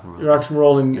 Max from Rock and Roll. Rock and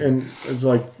Roll, and it was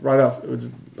like right out, it was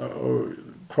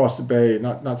across the bay,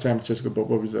 not San Francisco, but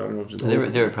what was that? I don't know. It was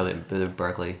they were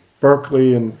probably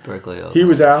Berkeley. And he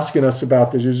was asking us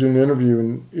about this. He was doing an interview,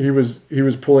 and he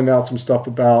was pulling out some stuff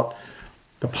about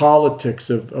the politics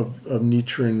of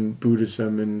Nichiren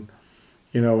Buddhism, and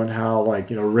and how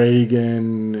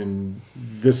Reagan and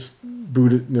this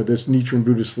this Nichiren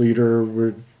Buddhist leader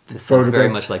were. This sounds very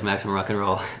much like Max from Rock and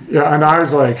Roll. Yeah, and I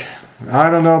was like, I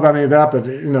don't know about any of that, but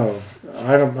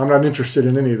I'm not interested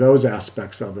in any of those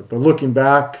aspects of it. But looking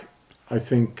back, I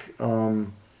think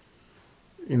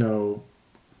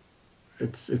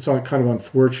it's kind of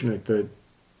unfortunate that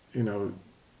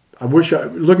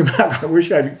looking back, I wish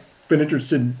I'd been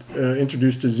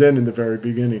introduced to Zen in the very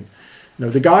beginning.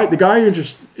 The guy who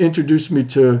introduced me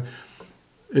to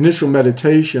initial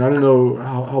meditation, I don't know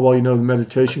how well you know the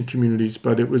meditation communities,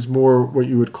 but it was more what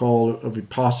you would call a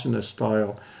Vipassana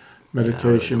style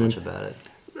meditation. Yeah, I don't know much about it.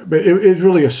 But it was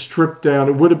really a stripped down.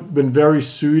 It would have been very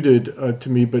suited to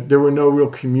me, but there were no real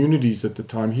communities at the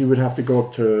time. He would have to go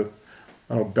up to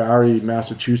Barre,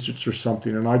 Massachusetts or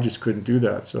something, and I just couldn't do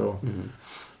that. So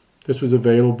this was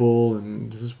available,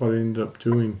 and this is what I ended up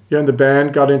doing. Yeah, and the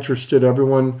band got interested.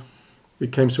 Everyone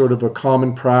became sort of a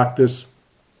common practice.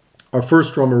 Our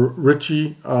first drummer, Rich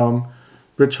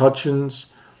Hutchins,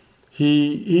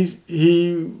 he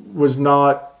was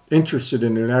not interested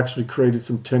in it. It actually created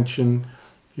some tension.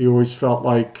 He always felt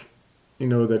like,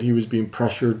 that he was being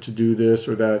pressured to do this,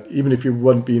 or that even if he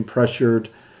wasn't being pressured,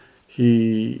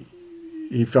 he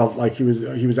felt like he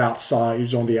was outside. He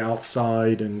was on the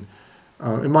outside, and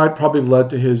it might probably led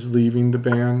to his leaving the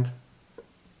band.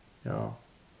 Yeah.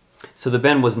 So the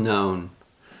band was known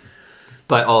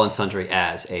by all and sundry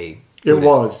as a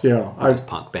Buddhist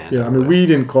punk band. Yeah, I mean, we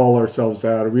didn't call ourselves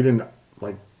that, or we didn't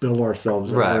bill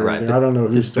ourselves that. Right. I don't know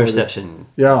who started. Perception.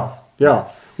 Yeah.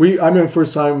 The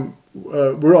first time,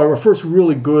 our first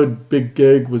really good big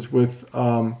gig was with,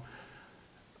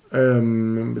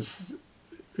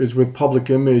 it is with Public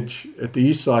Image at the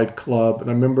East Side Club, and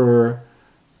I remember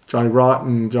Johnny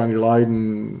Rotten, Johnny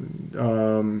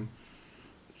Lydon,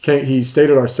 he stayed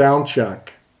at our sound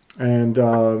check, and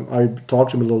I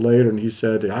talked to him a little later, and he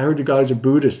said, "I heard you guys are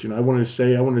Buddhist. I wanted to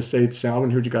say it sound. I want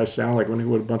to hear what you guys sound like. I want to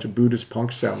hear what a bunch of Buddhist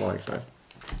punks sound like." So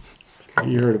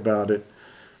he heard about it.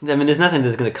 I mean, there's nothing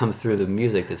that's going to come through the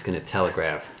music that's going to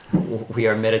telegraph we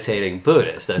are meditating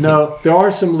Buddhists. No, there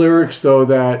are some lyrics though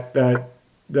that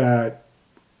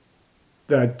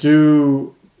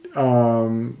do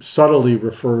subtly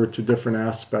refer to different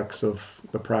aspects of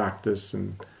the practice,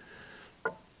 and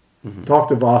talk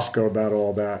to Vasco about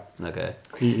all that. Okay,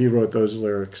 he wrote those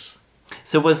lyrics.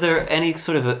 So was there any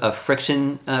sort of a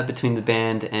friction between the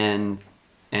band and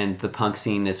the punk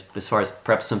scene as far as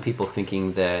perhaps some people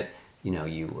thinking that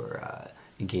you were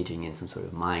engaging in some sort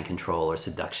of mind control or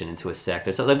seduction into a sect?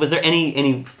 Or so, was there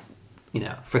any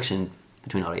friction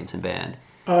between audience and band?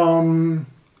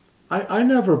 I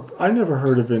never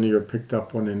heard of any or picked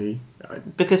up on any.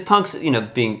 Because punks,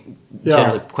 being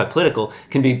generally quite political,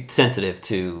 can be sensitive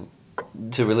to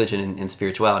religion and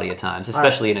spirituality at times,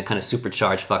 especially in a kind of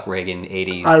supercharged fuck Reagan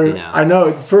 80s. I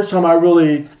know. The first time I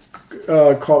really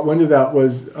caught wind of that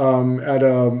was at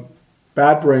a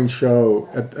Bad Brain show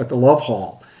at the Love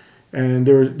Hall. And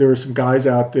there were some guys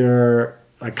out there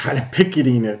like kind of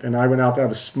picketing it, and I went out to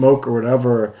have a smoke or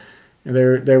whatever, and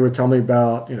they were telling me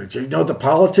about do you know what the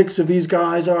politics of these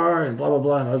guys are and blah blah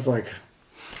blah, and I was like,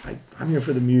 I'm here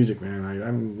for the music, man.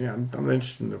 I'm not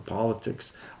interested in the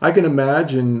politics. I can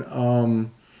imagine.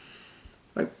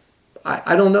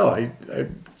 I don't know.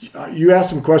 You ask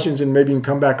some questions and maybe you can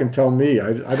come back and tell me.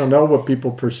 I don't know what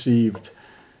people perceived.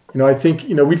 I think,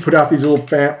 we put out these little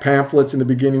pamphlets in the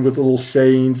beginning with little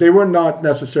sayings. They were not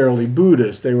necessarily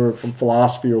Buddhist. They were from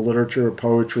philosophy or literature or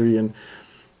poetry. And,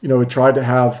 it tried to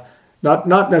have not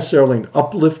necessarily an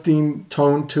uplifting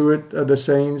tone to it, the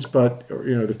sayings, but,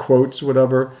 the quotes,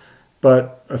 whatever,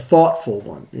 but a thoughtful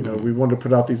one. We wanted to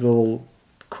put out these little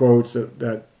quotes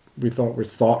that we thought were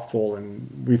thoughtful,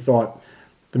 and we thought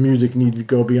the music needed to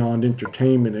go beyond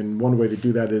entertainment. And one way to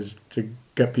do that is to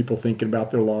get people thinking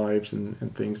about their lives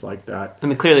and things like that. I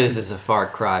mean, clearly this is a far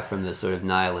cry from the sort of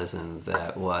nihilism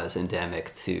that was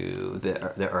endemic to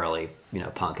the early,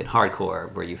 punk and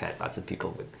hardcore, where you had lots of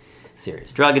people with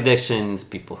serious drug addictions,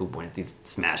 people who wanted to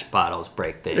smash bottles,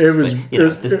 break things.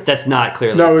 That's not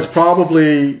clearly. No, it's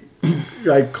probably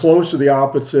like close to the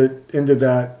opposite end of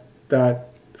that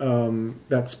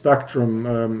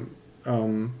spectrum.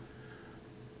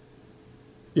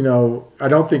 I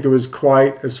don't think it was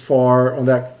quite as far on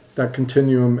that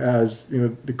continuum as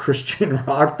the Christian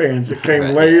rock bands that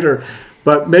came later,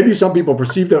 but maybe some people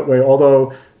perceive that way.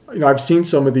 Although I've seen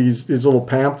some of these little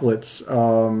pamphlets,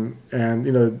 and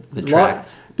the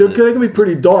tracts. They can be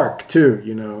pretty dark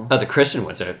too. Oh, the Christian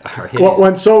ones are hideous.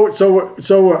 Well,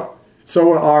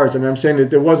 so are ours. I mean, I'm saying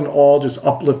that it wasn't all just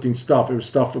uplifting stuff. It was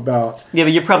stuff about... Yeah,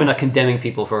 but you're probably not condemning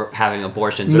people for having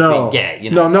abortions or being gay.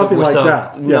 No, nothing like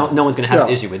that. No one's going to have an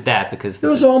issue with that because... It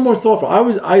was almost thoughtful. I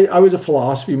was a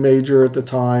philosophy major at the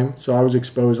time, so I was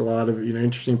exposed to a lot of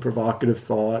interesting, provocative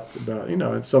thought about,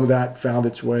 and some of that found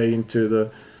its way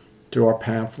into our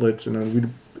pamphlets. And we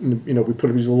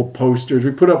put up these little posters.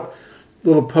 We put up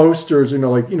little posters,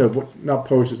 not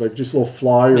posters, like just little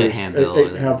flyers. Yeah,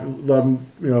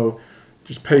 handbill.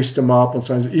 Just paste them up on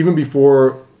signs. Even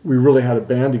before we really had a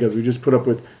band together, we just put up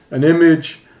with an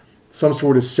image, some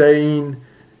sort of saying,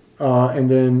 and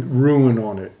then ruin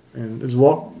on it. And there's a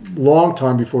long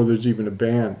time before there's even a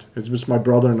band. It's just my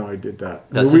brother and I did that.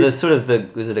 So was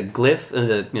it a glyph?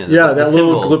 That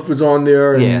little glyph was on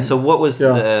there. And, so what was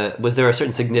was there a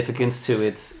certain significance to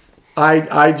its?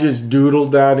 I just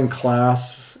doodled that in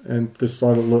class and just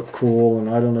thought it looked cool. And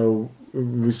I don't know.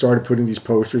 We started putting these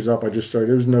posters up.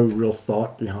 There was no real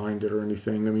thought behind it or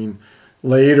anything. I mean,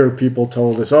 later people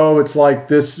told us, it's like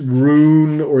this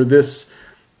rune or this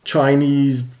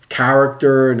Chinese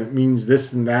character, and it means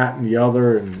this and that and the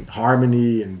other, and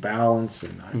harmony and balance.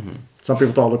 And some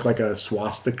people thought it looked like a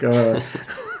swastika.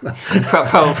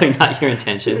 Probably not your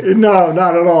intention. No,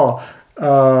 not at all.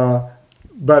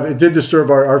 But it did disturb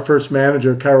our first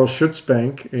manager, Carol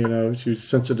Schutzbank. She was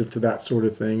sensitive to that sort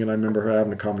of thing. And I remember her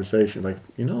having a conversation like,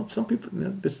 some people,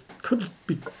 this could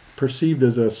be perceived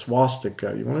as a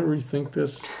swastika. You want to rethink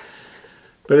this?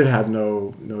 But it had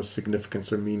no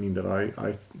significance or meaning that I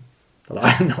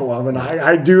know of. And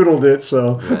I doodled it,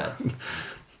 so. Right.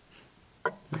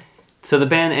 So the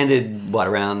band ended,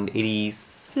 around 86?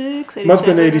 87, must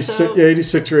have been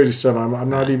 86 or 87. I'm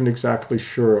not even exactly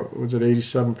sure. Was it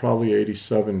 87? Probably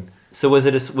 87. So was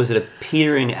it a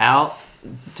petering out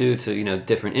due to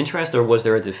different interest, or was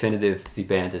there a definitive the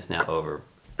band is now over?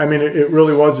 I mean, it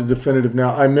really was a definitive.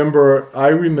 Now, I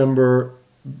remember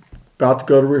about to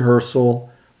go to rehearsal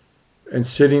and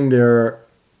sitting there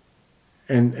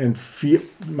and feel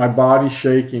my body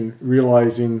shaking,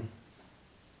 realizing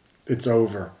it's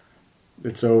over.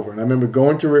 It's over. And I remember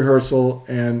going to rehearsal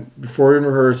and before we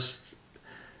rehearsed,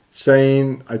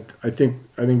 saying, I think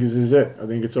this is it. I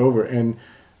think it's over. And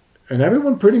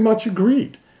everyone pretty much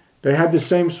agreed. They had the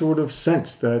same sort of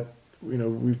sense that,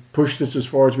 we've pushed this as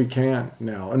far as we can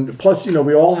now. And plus, we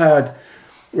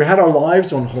had our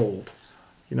lives on hold.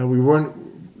 We weren't,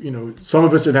 some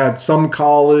of us had some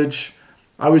college.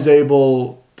 I was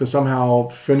able to somehow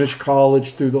finish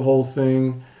college through the whole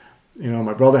thing.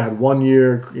 My brother had 1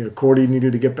 year. Cordy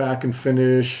needed to get back and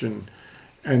finish.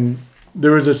 And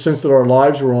there was a sense that our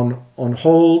lives were on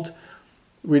hold.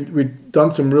 We'd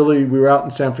done we were out in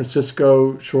San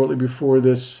Francisco shortly before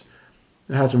this.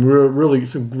 It had some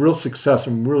real success,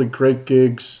 some really great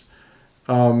gigs.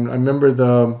 I remember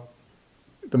the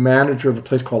manager of a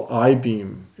place called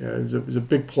I-Beam. It was a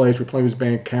big place. We were playing with his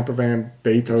band Campervan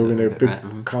Beethoven. They were a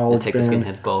big college Take band. the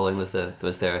Skinheads Bowling was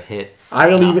their hit. I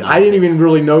didn't even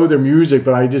really know their music,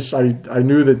 but I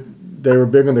knew that they were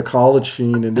big on the college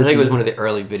scene. And I think it was one of the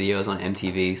early videos on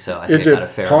MTV. So I think is it got a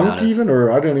it fair punk amount of, even,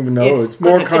 or I don't even know. It's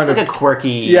more more kind of like a quirky.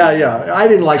 Yeah. I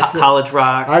didn't like college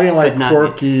rock. I didn't like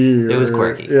quirky. It was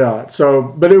quirky. Yeah. So,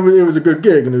 but it was a good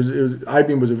gig, and it was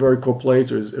I-Beam was a very cool place.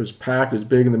 It was packed. It was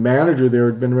big, and the manager there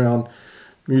had been around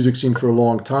music scene for a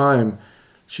long time.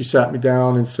 She sat me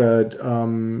down and said, I've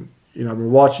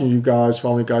been watching you guys,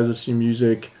 following you guys that see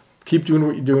music. Keep doing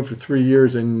what you're doing for 3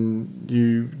 years, and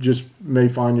you just may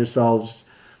find yourselves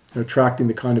attracting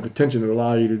the kind of attention that will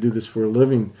allow you to do this for a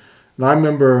living. And I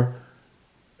remember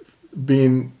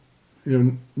being,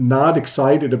 not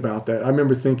excited about that. I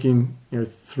remember thinking,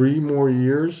 3 more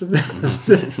years of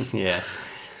this. Yeah.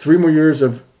 3 more years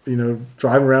of,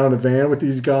 driving around in a van with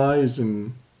these guys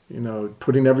and,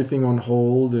 putting everything on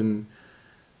hold. And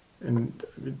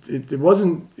it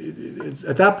wasn't,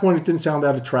 at that point, it didn't sound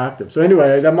that attractive. So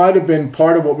anyway, that might have been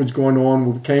part of what was going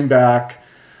on. We came back.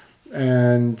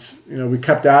 And, we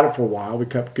kept at it for a while. We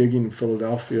kept gigging in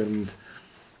Philadelphia.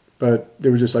 But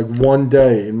there was just like one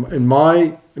day. In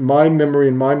my memory,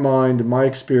 in my mind, in my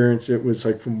experience, it was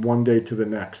like from one day to the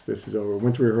next. This is over.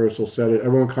 Went to rehearsal, said it.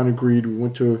 Everyone kind of agreed. We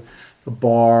went to a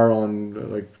bar on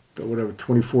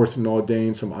 24th and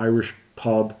Audain, some Irish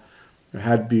pub.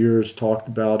 Had beers, talked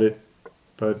about it.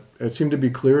 But it seemed to be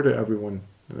clear to everyone.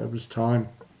 That was time.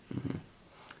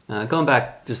 Mm-hmm. Going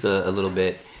back just a little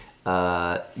bit.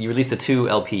 You released the 2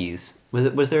 LPs.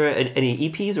 Was there any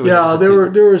EPs? Or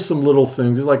there were some little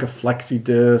things. There's like a flexi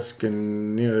disc,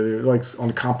 and like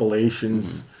on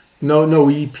compilations. Mm-hmm. No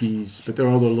EPs, but there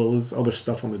are other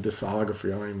stuff on the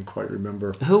discography. I don't even quite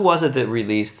remember. Who was it that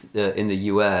released in the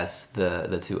U.S.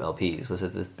 the 2 LPs? Was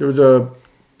it There was a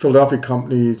Philadelphia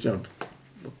company.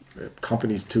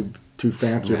 Companies too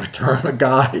fancy of a term. A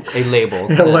guy. A label.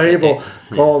 A label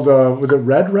called was it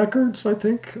Red Records? I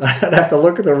think I'd have to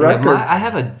look at the record. I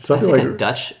have something like a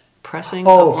Dutch pressing.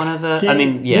 Oh, of one of the.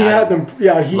 He had them.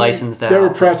 Yeah, he licensed that. They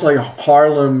were pressed like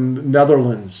Haarlem,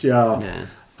 Netherlands. Yeah.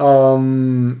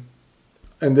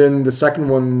 And then the second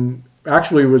one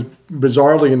actually was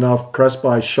bizarrely enough pressed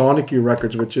by Shawnee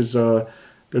Records, which is they're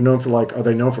known for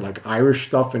like Irish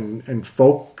stuff and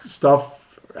folk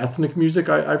stuff, ethnic music.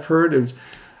 I've heard it was.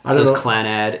 I don't know.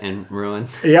 Clanad and Ruin.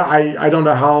 Yeah, I don't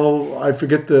know how. I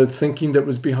forget the thinking that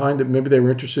was behind it. Maybe they were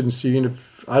interested in seeing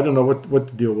if I don't know what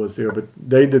the deal was there, but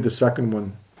they did the second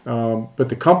one. But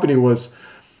the company was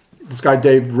this guy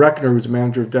Dave Reckner, who was the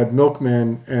manager of Dead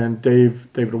Milkman, and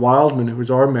David Wildman, who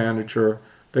was our manager.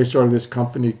 They started this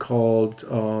company called.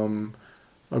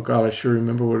 Oh God, I sure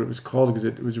remember what it was called because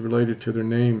it was related to their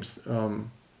names.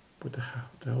 What the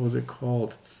hell was it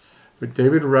called? With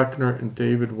David Reckner and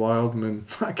David Wildman.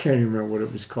 I can't even remember what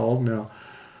it was called now.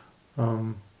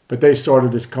 But they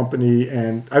started this company,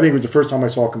 and I think it was the first time I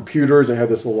saw computers. They had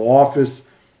this little office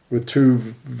with 2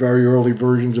 very early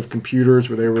versions of computers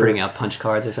where they were printing out punch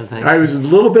cards or something. I was a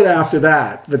little bit after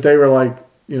that, but they were like,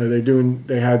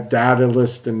 they had data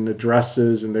lists and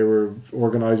addresses, and they were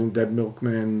organizing Dead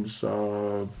Milkman's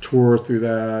tour through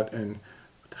that. And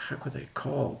what the heck were they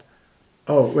called?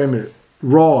 Oh, wait a minute.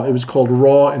 Raw. It was called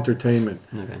Raw Entertainment.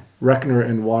 Okay. Reckner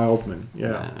and Wildman.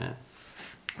 Yeah.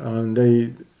 And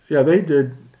they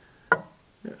did.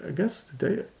 I guess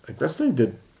they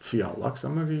did Fiat Lux.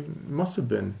 Must have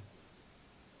been.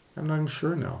 I'm not even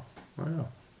sure now. I don't know.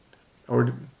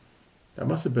 Or that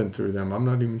must have been through them. I'm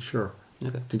not even sure.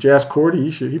 Okay. Did you ask Cordy?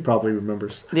 He probably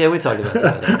remembers. Yeah, we talked about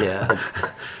that. Yeah.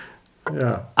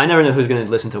 Yeah. I never know who's going to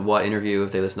listen to what interview,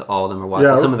 if they listen to all of them or what.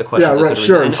 Yeah, So some of the questions yeah, are right, sort of,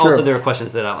 sure, and sure. also there are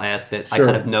questions that I'll ask that I Sure.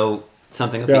 kind of know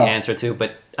something of Yeah. the answer to,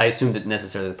 but I assume that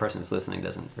necessarily the person who's listening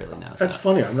doesn't really know. That's So.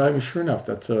 funny. I'm not even sure now if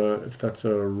that's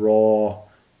a raw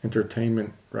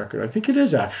entertainment record. I think it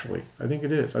is actually. I think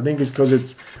it is. I think it's because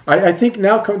it's. I think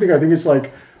now come to think, I think it's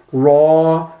like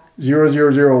raw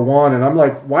 0001, and I'm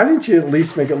like, why didn't you at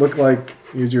least make it look like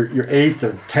it was your 8th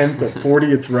or 10th or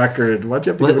 40th record? Why'd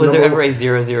you have to give it Was there number? ever a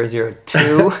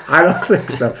 0002? I don't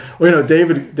think so. Well,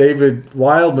 David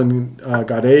Wildman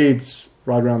got AIDS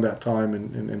right around that time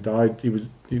and died.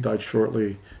 He died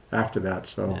shortly after that.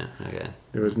 So Yeah, okay.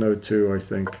 there was no 2, I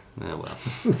think. Oh,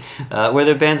 well. Were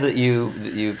there bands that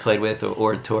you played with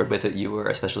or toured with that you were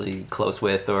especially close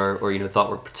with or thought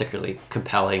were particularly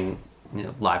compelling,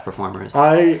 live performers?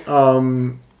 I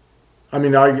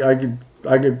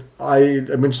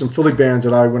mentioned some Philly bands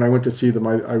that when I went to see them,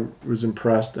 I was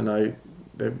impressed and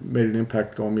they made an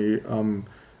impact on me.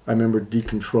 I remember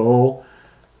Decontrol.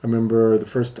 I remember the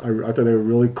first. I thought they were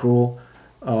really cool.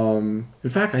 In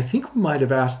fact, I think we might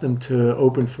have asked them to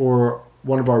open for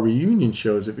one of our reunion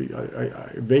shows. I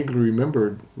vaguely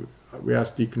remembered we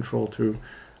asked Decontrol to.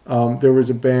 There was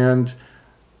a band.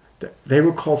 They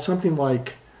were called something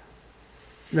like.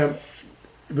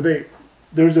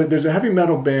 There's a heavy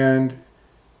metal band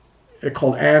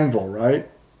called Anvil, right?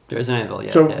 There's an Anvil,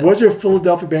 yes. So yeah. was there a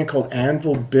Philadelphia band called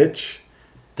Anvil Bitch?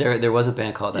 There was a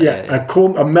band called that. Yeah,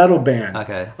 a metal band.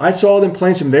 Okay. I saw them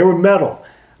playing some. They were metal,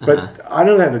 but I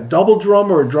don't know, they had a double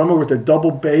drummer or a drummer with a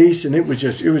double bass, and it was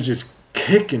just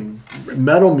kicking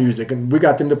metal music. And we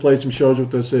got them to play some shows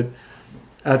with us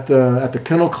at the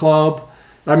Kennel Club.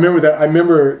 I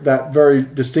remember that very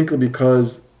distinctly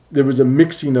because there was a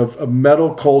mixing of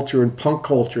metal culture and punk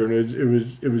culture, and it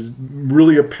was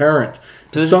really apparent.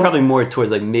 So this is probably more towards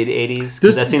like mid '80s.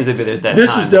 This that seems to be there's that. This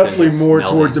time is definitely that more melding.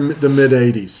 towards the mid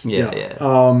 '80s. Yeah.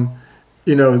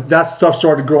 That stuff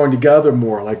started growing together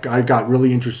more. Like I got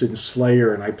really interested in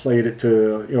Slayer, and I played it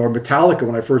to or Metallica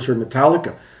when I first heard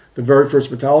Metallica. The very first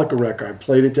Metallica record, I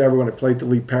played it to everyone. I played to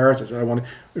Lee Paris. I said I want.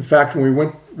 In fact, when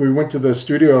we went to the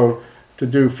studio to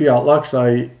do Fiat Lux,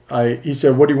 he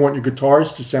said, "What do you want your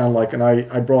guitars to sound like?" And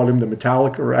I brought him the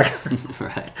Metallica record.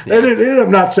 Right. Yeah. And it ended up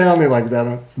not sounding like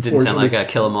that. Didn't sound like a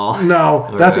Kill 'Em All. No,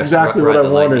 that's exactly what I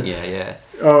wanted. Yeah.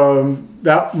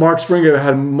 That Mark Springer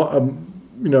had a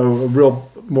real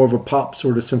more of a pop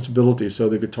sort of sensibility, so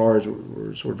the guitars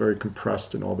were sort of very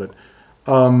compressed and all. But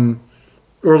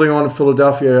early on in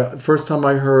Philadelphia, first time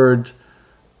I heard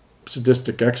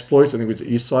Sadistic Exploits, I think it was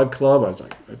the East Side Club. I was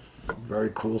like, that's a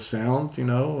very cool sound,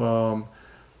 I'm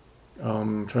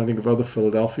trying to think of other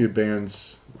Philadelphia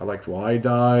bands. I liked Why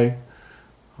Die.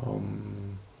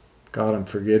 God, I'm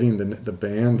forgetting the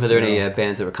bands. Were there any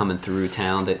bands that were coming through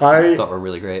town that you thought were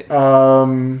really great?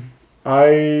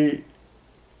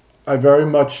 I very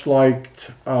much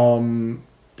liked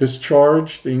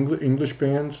Discharge, the English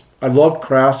bands. I loved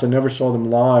Crass. I never saw them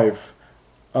live.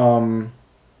 Other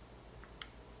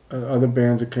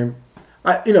bands that came,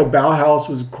 Bauhaus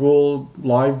was a cool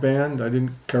live band. I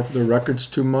didn't care for their records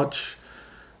too much.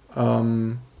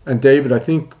 And David, I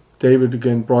think David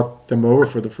again brought them over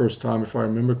for the first time, if I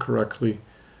remember correctly.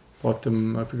 Bought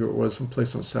them, I forget what it was,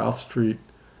 someplace on South Street.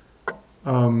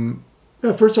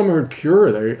 First time I heard Cure,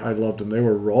 I loved them. They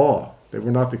were raw. They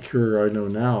were not the Cure I know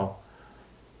now.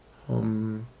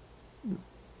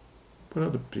 What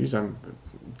other? Geez, you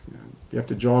have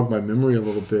to jog my memory a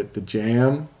little bit. The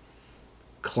Jam,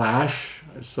 Clash.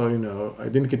 I saw, I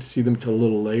didn't get to see them till a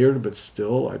little later, but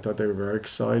still, I thought they were very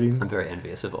exciting. I'm very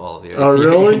envious of all of you. Oh,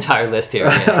 really? Your entire list here.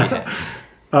 Yeah.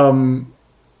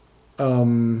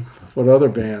 What other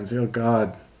bands? Oh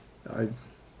God,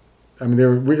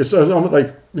 it's almost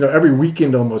like every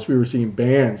weekend almost we were seeing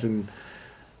bands, and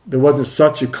there wasn't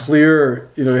such a clear.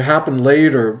 It happened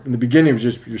later. In the beginning, it was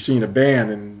just you're seeing a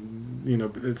band, and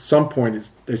at some point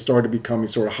they started becoming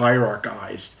sort of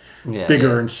hierarchized,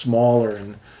 bigger and smaller,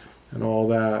 and all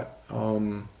that.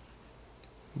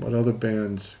 What other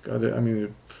bands?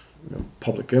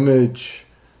 Public Image.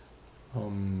 I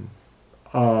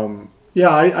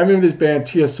remember this band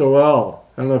TSOL.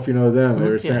 I don't know if you know them. They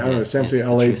were essentially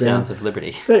LA band. Sounds of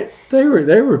Liberty. They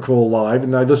were cool live,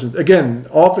 and I listened again.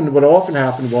 What often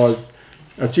happened was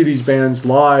I'd see these bands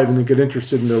live and then get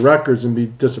interested in their records and be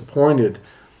disappointed.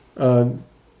 And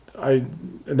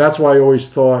that's why I always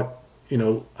thought,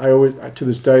 to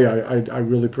this day I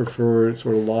really prefer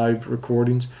sort of live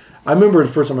recordings. I remember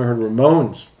the first time I heard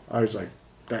Ramones, I was like,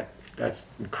 that's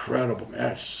incredible, man.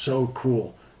 That's so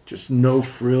cool. Just no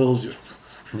frills.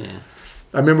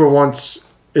 I remember once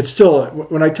it's still,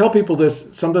 when I tell people this,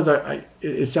 sometimes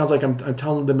it sounds like I'm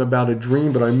telling them about a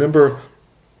dream, but I remember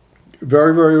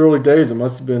very, very early days, it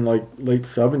must have been like late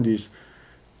 70s,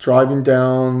 driving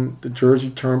down the Jersey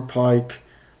Turnpike,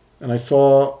 and I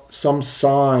saw some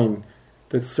sign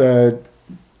that said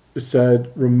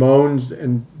Ramones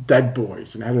and Dead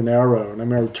Boys, and had an arrow. And I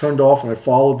remember I turned off and I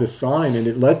followed this sign, and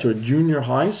it led to a junior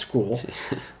high school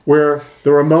where the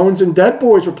Ramones and Dead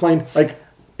Boys were playing, like,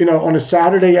 on a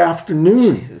Saturday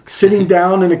afternoon, sitting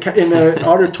down in an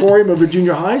auditorium of a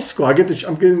junior high school. I'm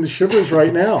getting the shivers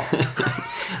right now.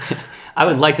 I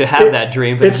would like to have that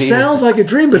dream. But it sounds like a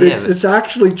dream, but it's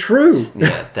actually true.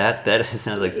 Yeah, that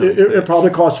sounds like something. It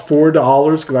probably cost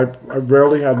 $4 because I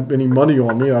rarely had any money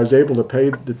on me. I was able to pay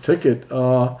the ticket.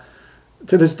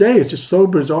 To this day, it's just so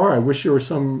bizarre. I wish there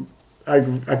was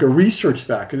I could research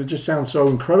that because it just sounds so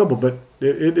incredible. But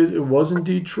it was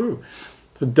indeed true.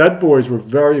 The Dead Boys were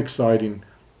very exciting.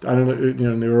 I don't know,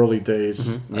 in the early days.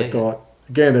 Mm-hmm. I thought,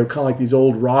 again, they were kind of like these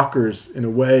old rockers in a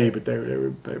way, but they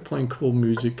were playing cool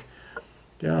music.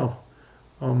 Yeah.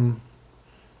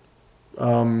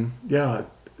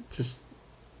 Just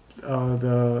not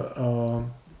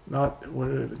what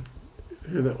are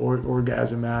the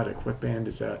Orgasmatic. What band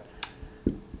is that?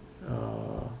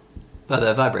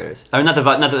 The Vibrators, or not the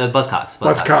Buzzcocks.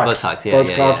 Buzzcocks. Yeah.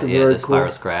 The Spiral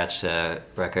cool. Scratch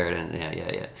record, and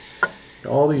yeah.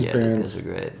 All these bands. These guys are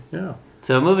great. Yeah.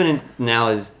 So moving in now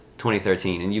is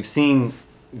 2013, and you've seen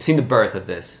the birth of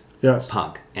this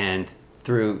punk, and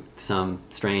through some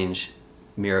strange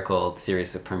miracle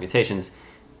series of permutations,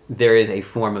 there is a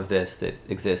form of this that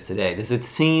exists today. Does it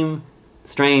seem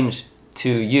strange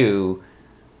to you,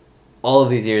 all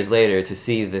of these years later, to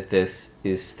see that this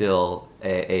is still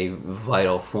a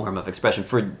vital form of expression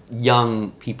for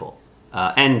young people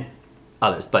and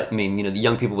others? But I mean, the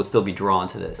young people would still be drawn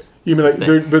to this. You mean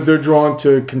they're drawn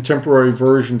to contemporary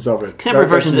versions of it? Contemporary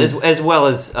versions as well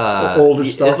as older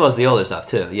stuff, as well as the older stuff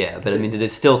too. Yeah, but I mean,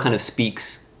 it still kind of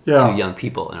speaks to young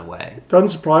people in a way. It doesn't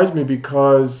surprise me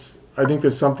because I think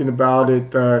there's something about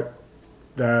it that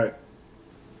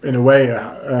in a way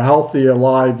a healthy,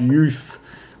 alive youth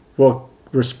will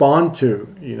respond to.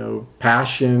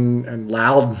 Passion and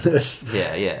loudness.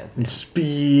 And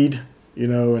speed.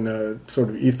 And a sort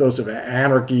of ethos of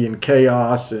anarchy and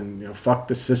chaos and fuck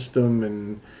the system,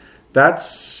 and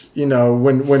that's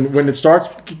when it starts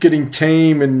getting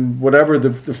tame and whatever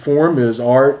the form is,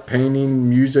 art, painting,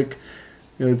 music,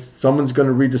 someone's going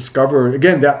to rediscover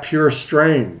again that pure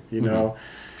strain, and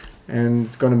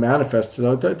it's going to manifest.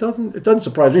 So it doesn't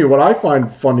surprise me. What I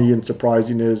find funny and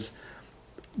surprising is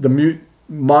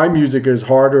my music is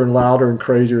harder and louder and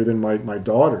crazier than my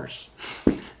daughter's.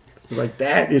 Like,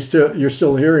 Dad, you're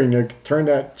still hearing. Turn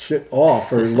that shit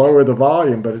off or lower the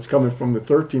volume, but it's coming from the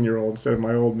 13-year-old instead of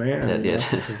my old man. Yeah,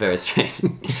 it's very strange.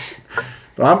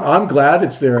 But I'm glad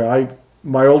it's there.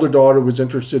 My older daughter was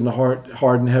interested in the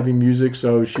hard and heavy music,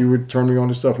 so she would turn me on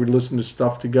to stuff. We'd listen to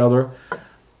stuff together.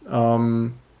 I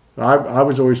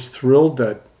was always thrilled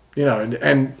that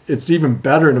and it's even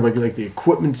better in a way. Like the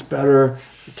equipment's better,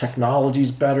 the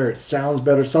technology's better, it sounds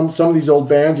better. Some of these old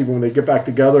bands, even when they get back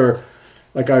together.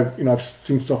 Like I've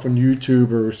seen stuff on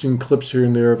YouTube or seen clips here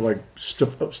and there of like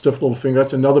Stiff Little Finger.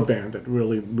 That's another band that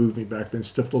really moved me back then.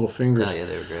 Stiff Little Fingers. Oh yeah,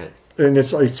 they were great. And it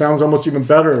sounds almost even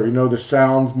better. The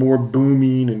sound's more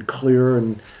booming and clear,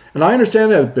 and I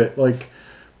understand that a bit. Like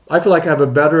I feel like I have a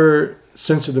better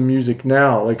sense of the music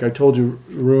now. Like I told you,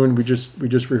 Ruin, we just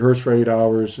rehearsed for 8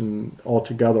 hours and all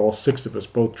together, all 6 of us,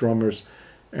 both drummers,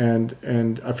 and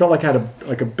I felt like I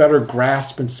had a better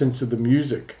grasp and sense of the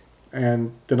music.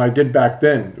 And than I did back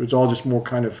then. It was all just more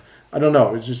kind of, I don't know,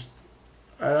 it was just,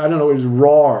 I don't know, it was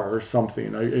raw or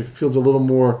something. It feels a little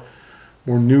more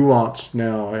nuanced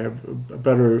now. I have a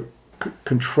better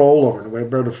control over it, a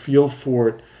better feel for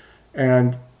it.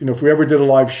 And, if we ever did a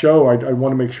live show, I'd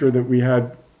want to make sure that we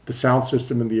had the sound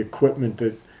system and the equipment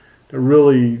that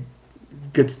really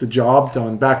gets the job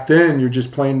done. Back then, you're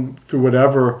just playing through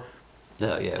whatever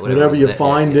you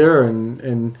find there,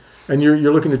 and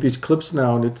you're looking at these clips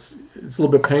now, and it's a little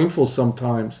bit painful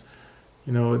sometimes,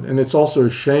 and it's also a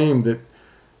shame that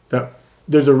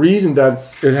there's a reason that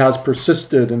it has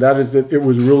persisted, and that is that it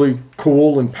was really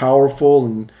cool and powerful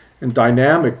and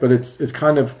dynamic, but it's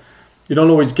kind of, you don't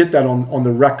always get that on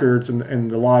the records and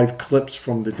the live clips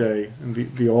from the day and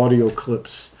the audio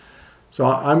clips. So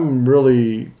I'm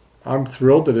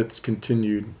thrilled that it's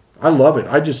continued. I love it.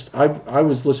 I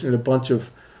was listening to a bunch of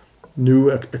new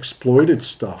exploited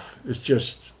stuff.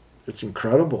 It's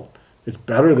incredible. It's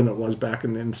better than it was back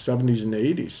in the 70s and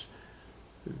 80s.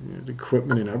 The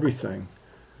equipment and everything.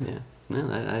 Yeah, no,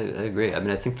 I agree. I mean,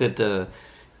 I think that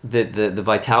the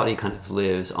vitality kind of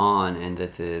lives on, and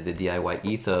that the DIY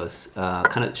ethos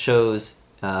kind of shows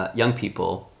young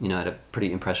people, at a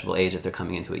pretty impressionable age, if they're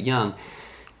coming into it young,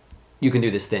 you can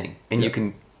do this thing, and you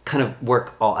can kind of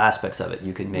work all aspects of it.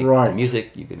 You can make the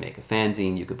music, you can make a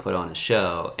fanzine, you could put on a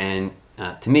show, and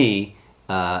to me,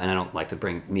 and I don't like to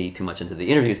bring me too much into the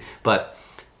interviews, but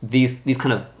these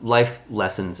kind of life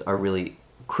lessons are really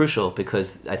crucial,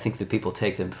 because I think that people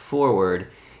take them forward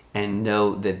and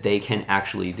know that they can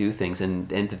actually do things, and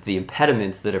that the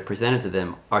impediments that are presented to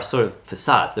them are sort of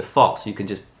facades. They're false. You can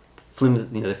just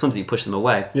they're flimsy. You push them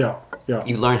away. Yeah.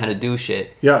 You learn how to do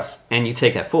shit. Yes. And you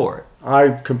take that forward. I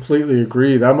completely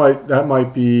agree. That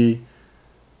might be,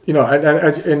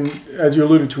 and as you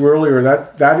alluded to earlier,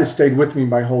 that has stayed with me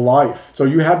my whole life. So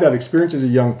you have that experience as a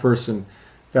young person,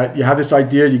 that you have this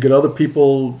idea, you get other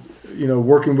people,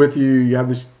 working with you, you have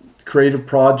this creative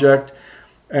project,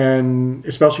 and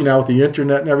especially now with the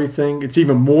internet and everything, it's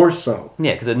even more so.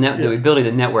 Yeah, because the ability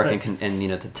to network and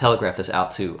to telegraph this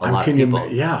out to a lot of people.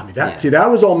 See, that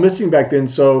was all missing back then.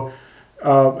 So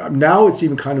now it's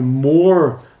even kind of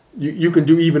more. You can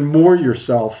do even more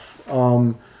yourself,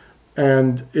 and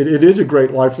it is a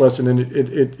great life lesson, and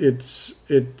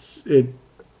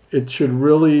it should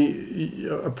really,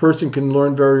 a person can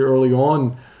learn very early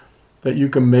on that you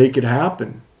can make it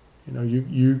happen.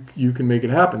 You can make it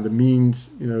happen. The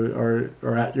means,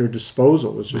 are at your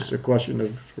disposal. It's just a question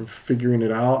of figuring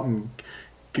it out and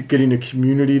getting a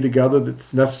community together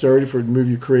that's necessary to move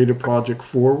your creative project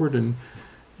forward. And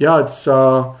it's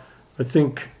I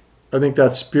think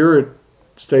that spirit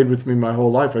stayed with me my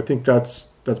whole life. I think that's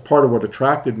part of what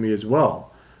attracted me as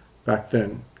well back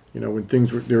then. When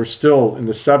things they were still in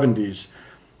the 70s,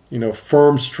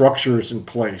 firm structures in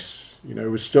place. It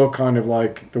was still kind of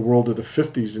like the world of the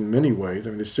 50s in many ways. I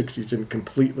mean, the 60s didn't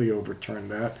completely overturn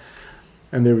that.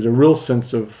 And there was a real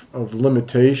sense of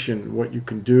limitation, what you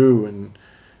can do. And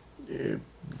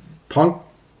punk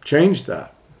changed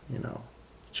that,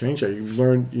 Changed that. You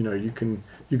learn, you can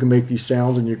make these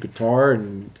sounds on your guitar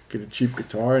and get a cheap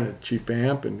guitar and a cheap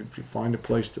amp, and you find a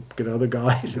place to get other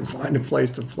guys and find a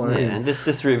place to play. Yeah, and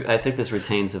I think this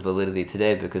retains a validity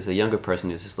today, because a younger person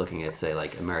who's just looking at, say,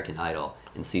 like American Idol,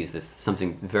 and sees this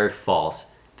something very false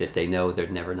that they know they're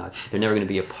never going to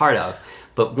be a part of.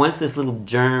 But once this little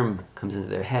germ comes into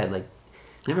their head, like,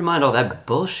 never mind all that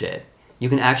bullshit. You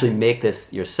can actually make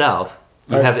this yourself.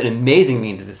 You have an amazing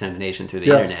means of dissemination through the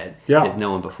internet that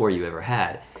no one before you ever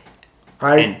had.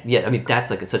 That's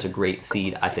like such a great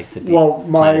seed, I think, to be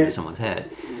planted into someone's head.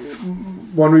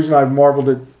 One reason I marveled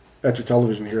at your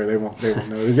television here, they won't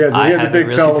know. He has a big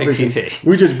really television. Big TV.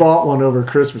 We just bought one over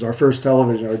Christmas, our first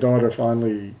television. Our daughter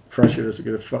finally pressured us to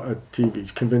get a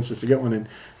TV, convinced us to get one. And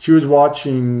she was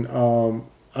watching, I don't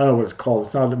know what it's called.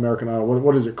 It's not American Idol.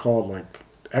 What is it called? Like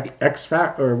X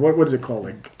Factor, or what is it called?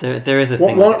 Like there is a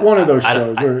thing. One of those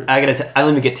shows. I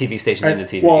only get TV stations in the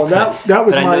TV. Well, that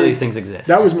was I know these things exist.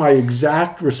 That was my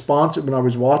exact response when I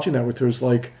was watching that with her. It's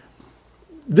like,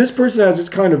 this person has this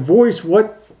kind of voice.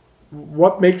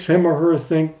 What makes him or her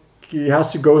think he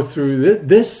has to go through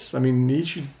this? I mean, he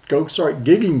should go start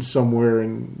gigging somewhere,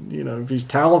 and if he's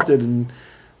talented, and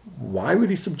why would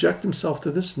he subject himself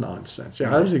to this nonsense?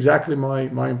 Yeah, that was exactly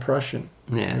my impression.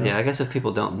 Yeah. I guess if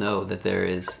people don't know that there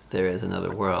is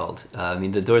another world,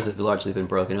 the doors have largely been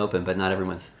broken open, but not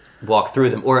everyone's walked through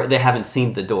them, or they haven't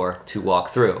seen the door to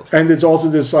walk through. And there's also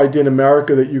this idea in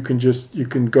America that you can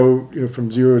go from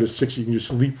 0 to 60, you can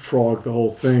just leapfrog the whole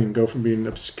thing, go from being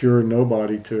obscure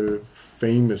nobody to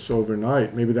famous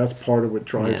overnight. Maybe that's part of what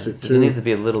drives it too. There needs to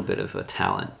be a little bit of a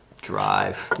talent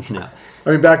drive, I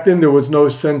mean, back then there was no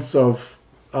sense of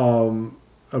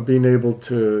being able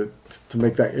to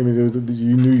make that. I mean,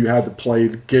 you knew you had to play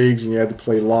the gigs, and you had to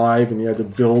play live, and you had to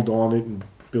build on it and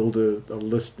build a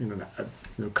list,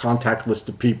 contact list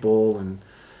of people, and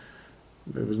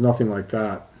there was nothing like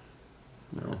that.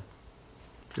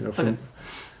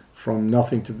 From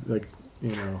nothing to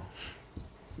maybe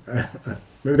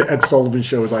the Ed Sullivan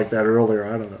show was like that earlier.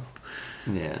 I don't know.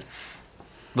 Yeah.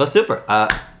 Well, super.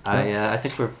 I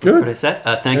think we're pretty set.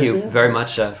 Thank you very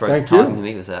much for talking to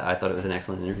me, because I thought it was an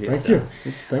excellent interview. Thank you.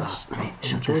 Thanks. Let me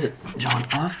shut this John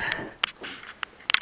off.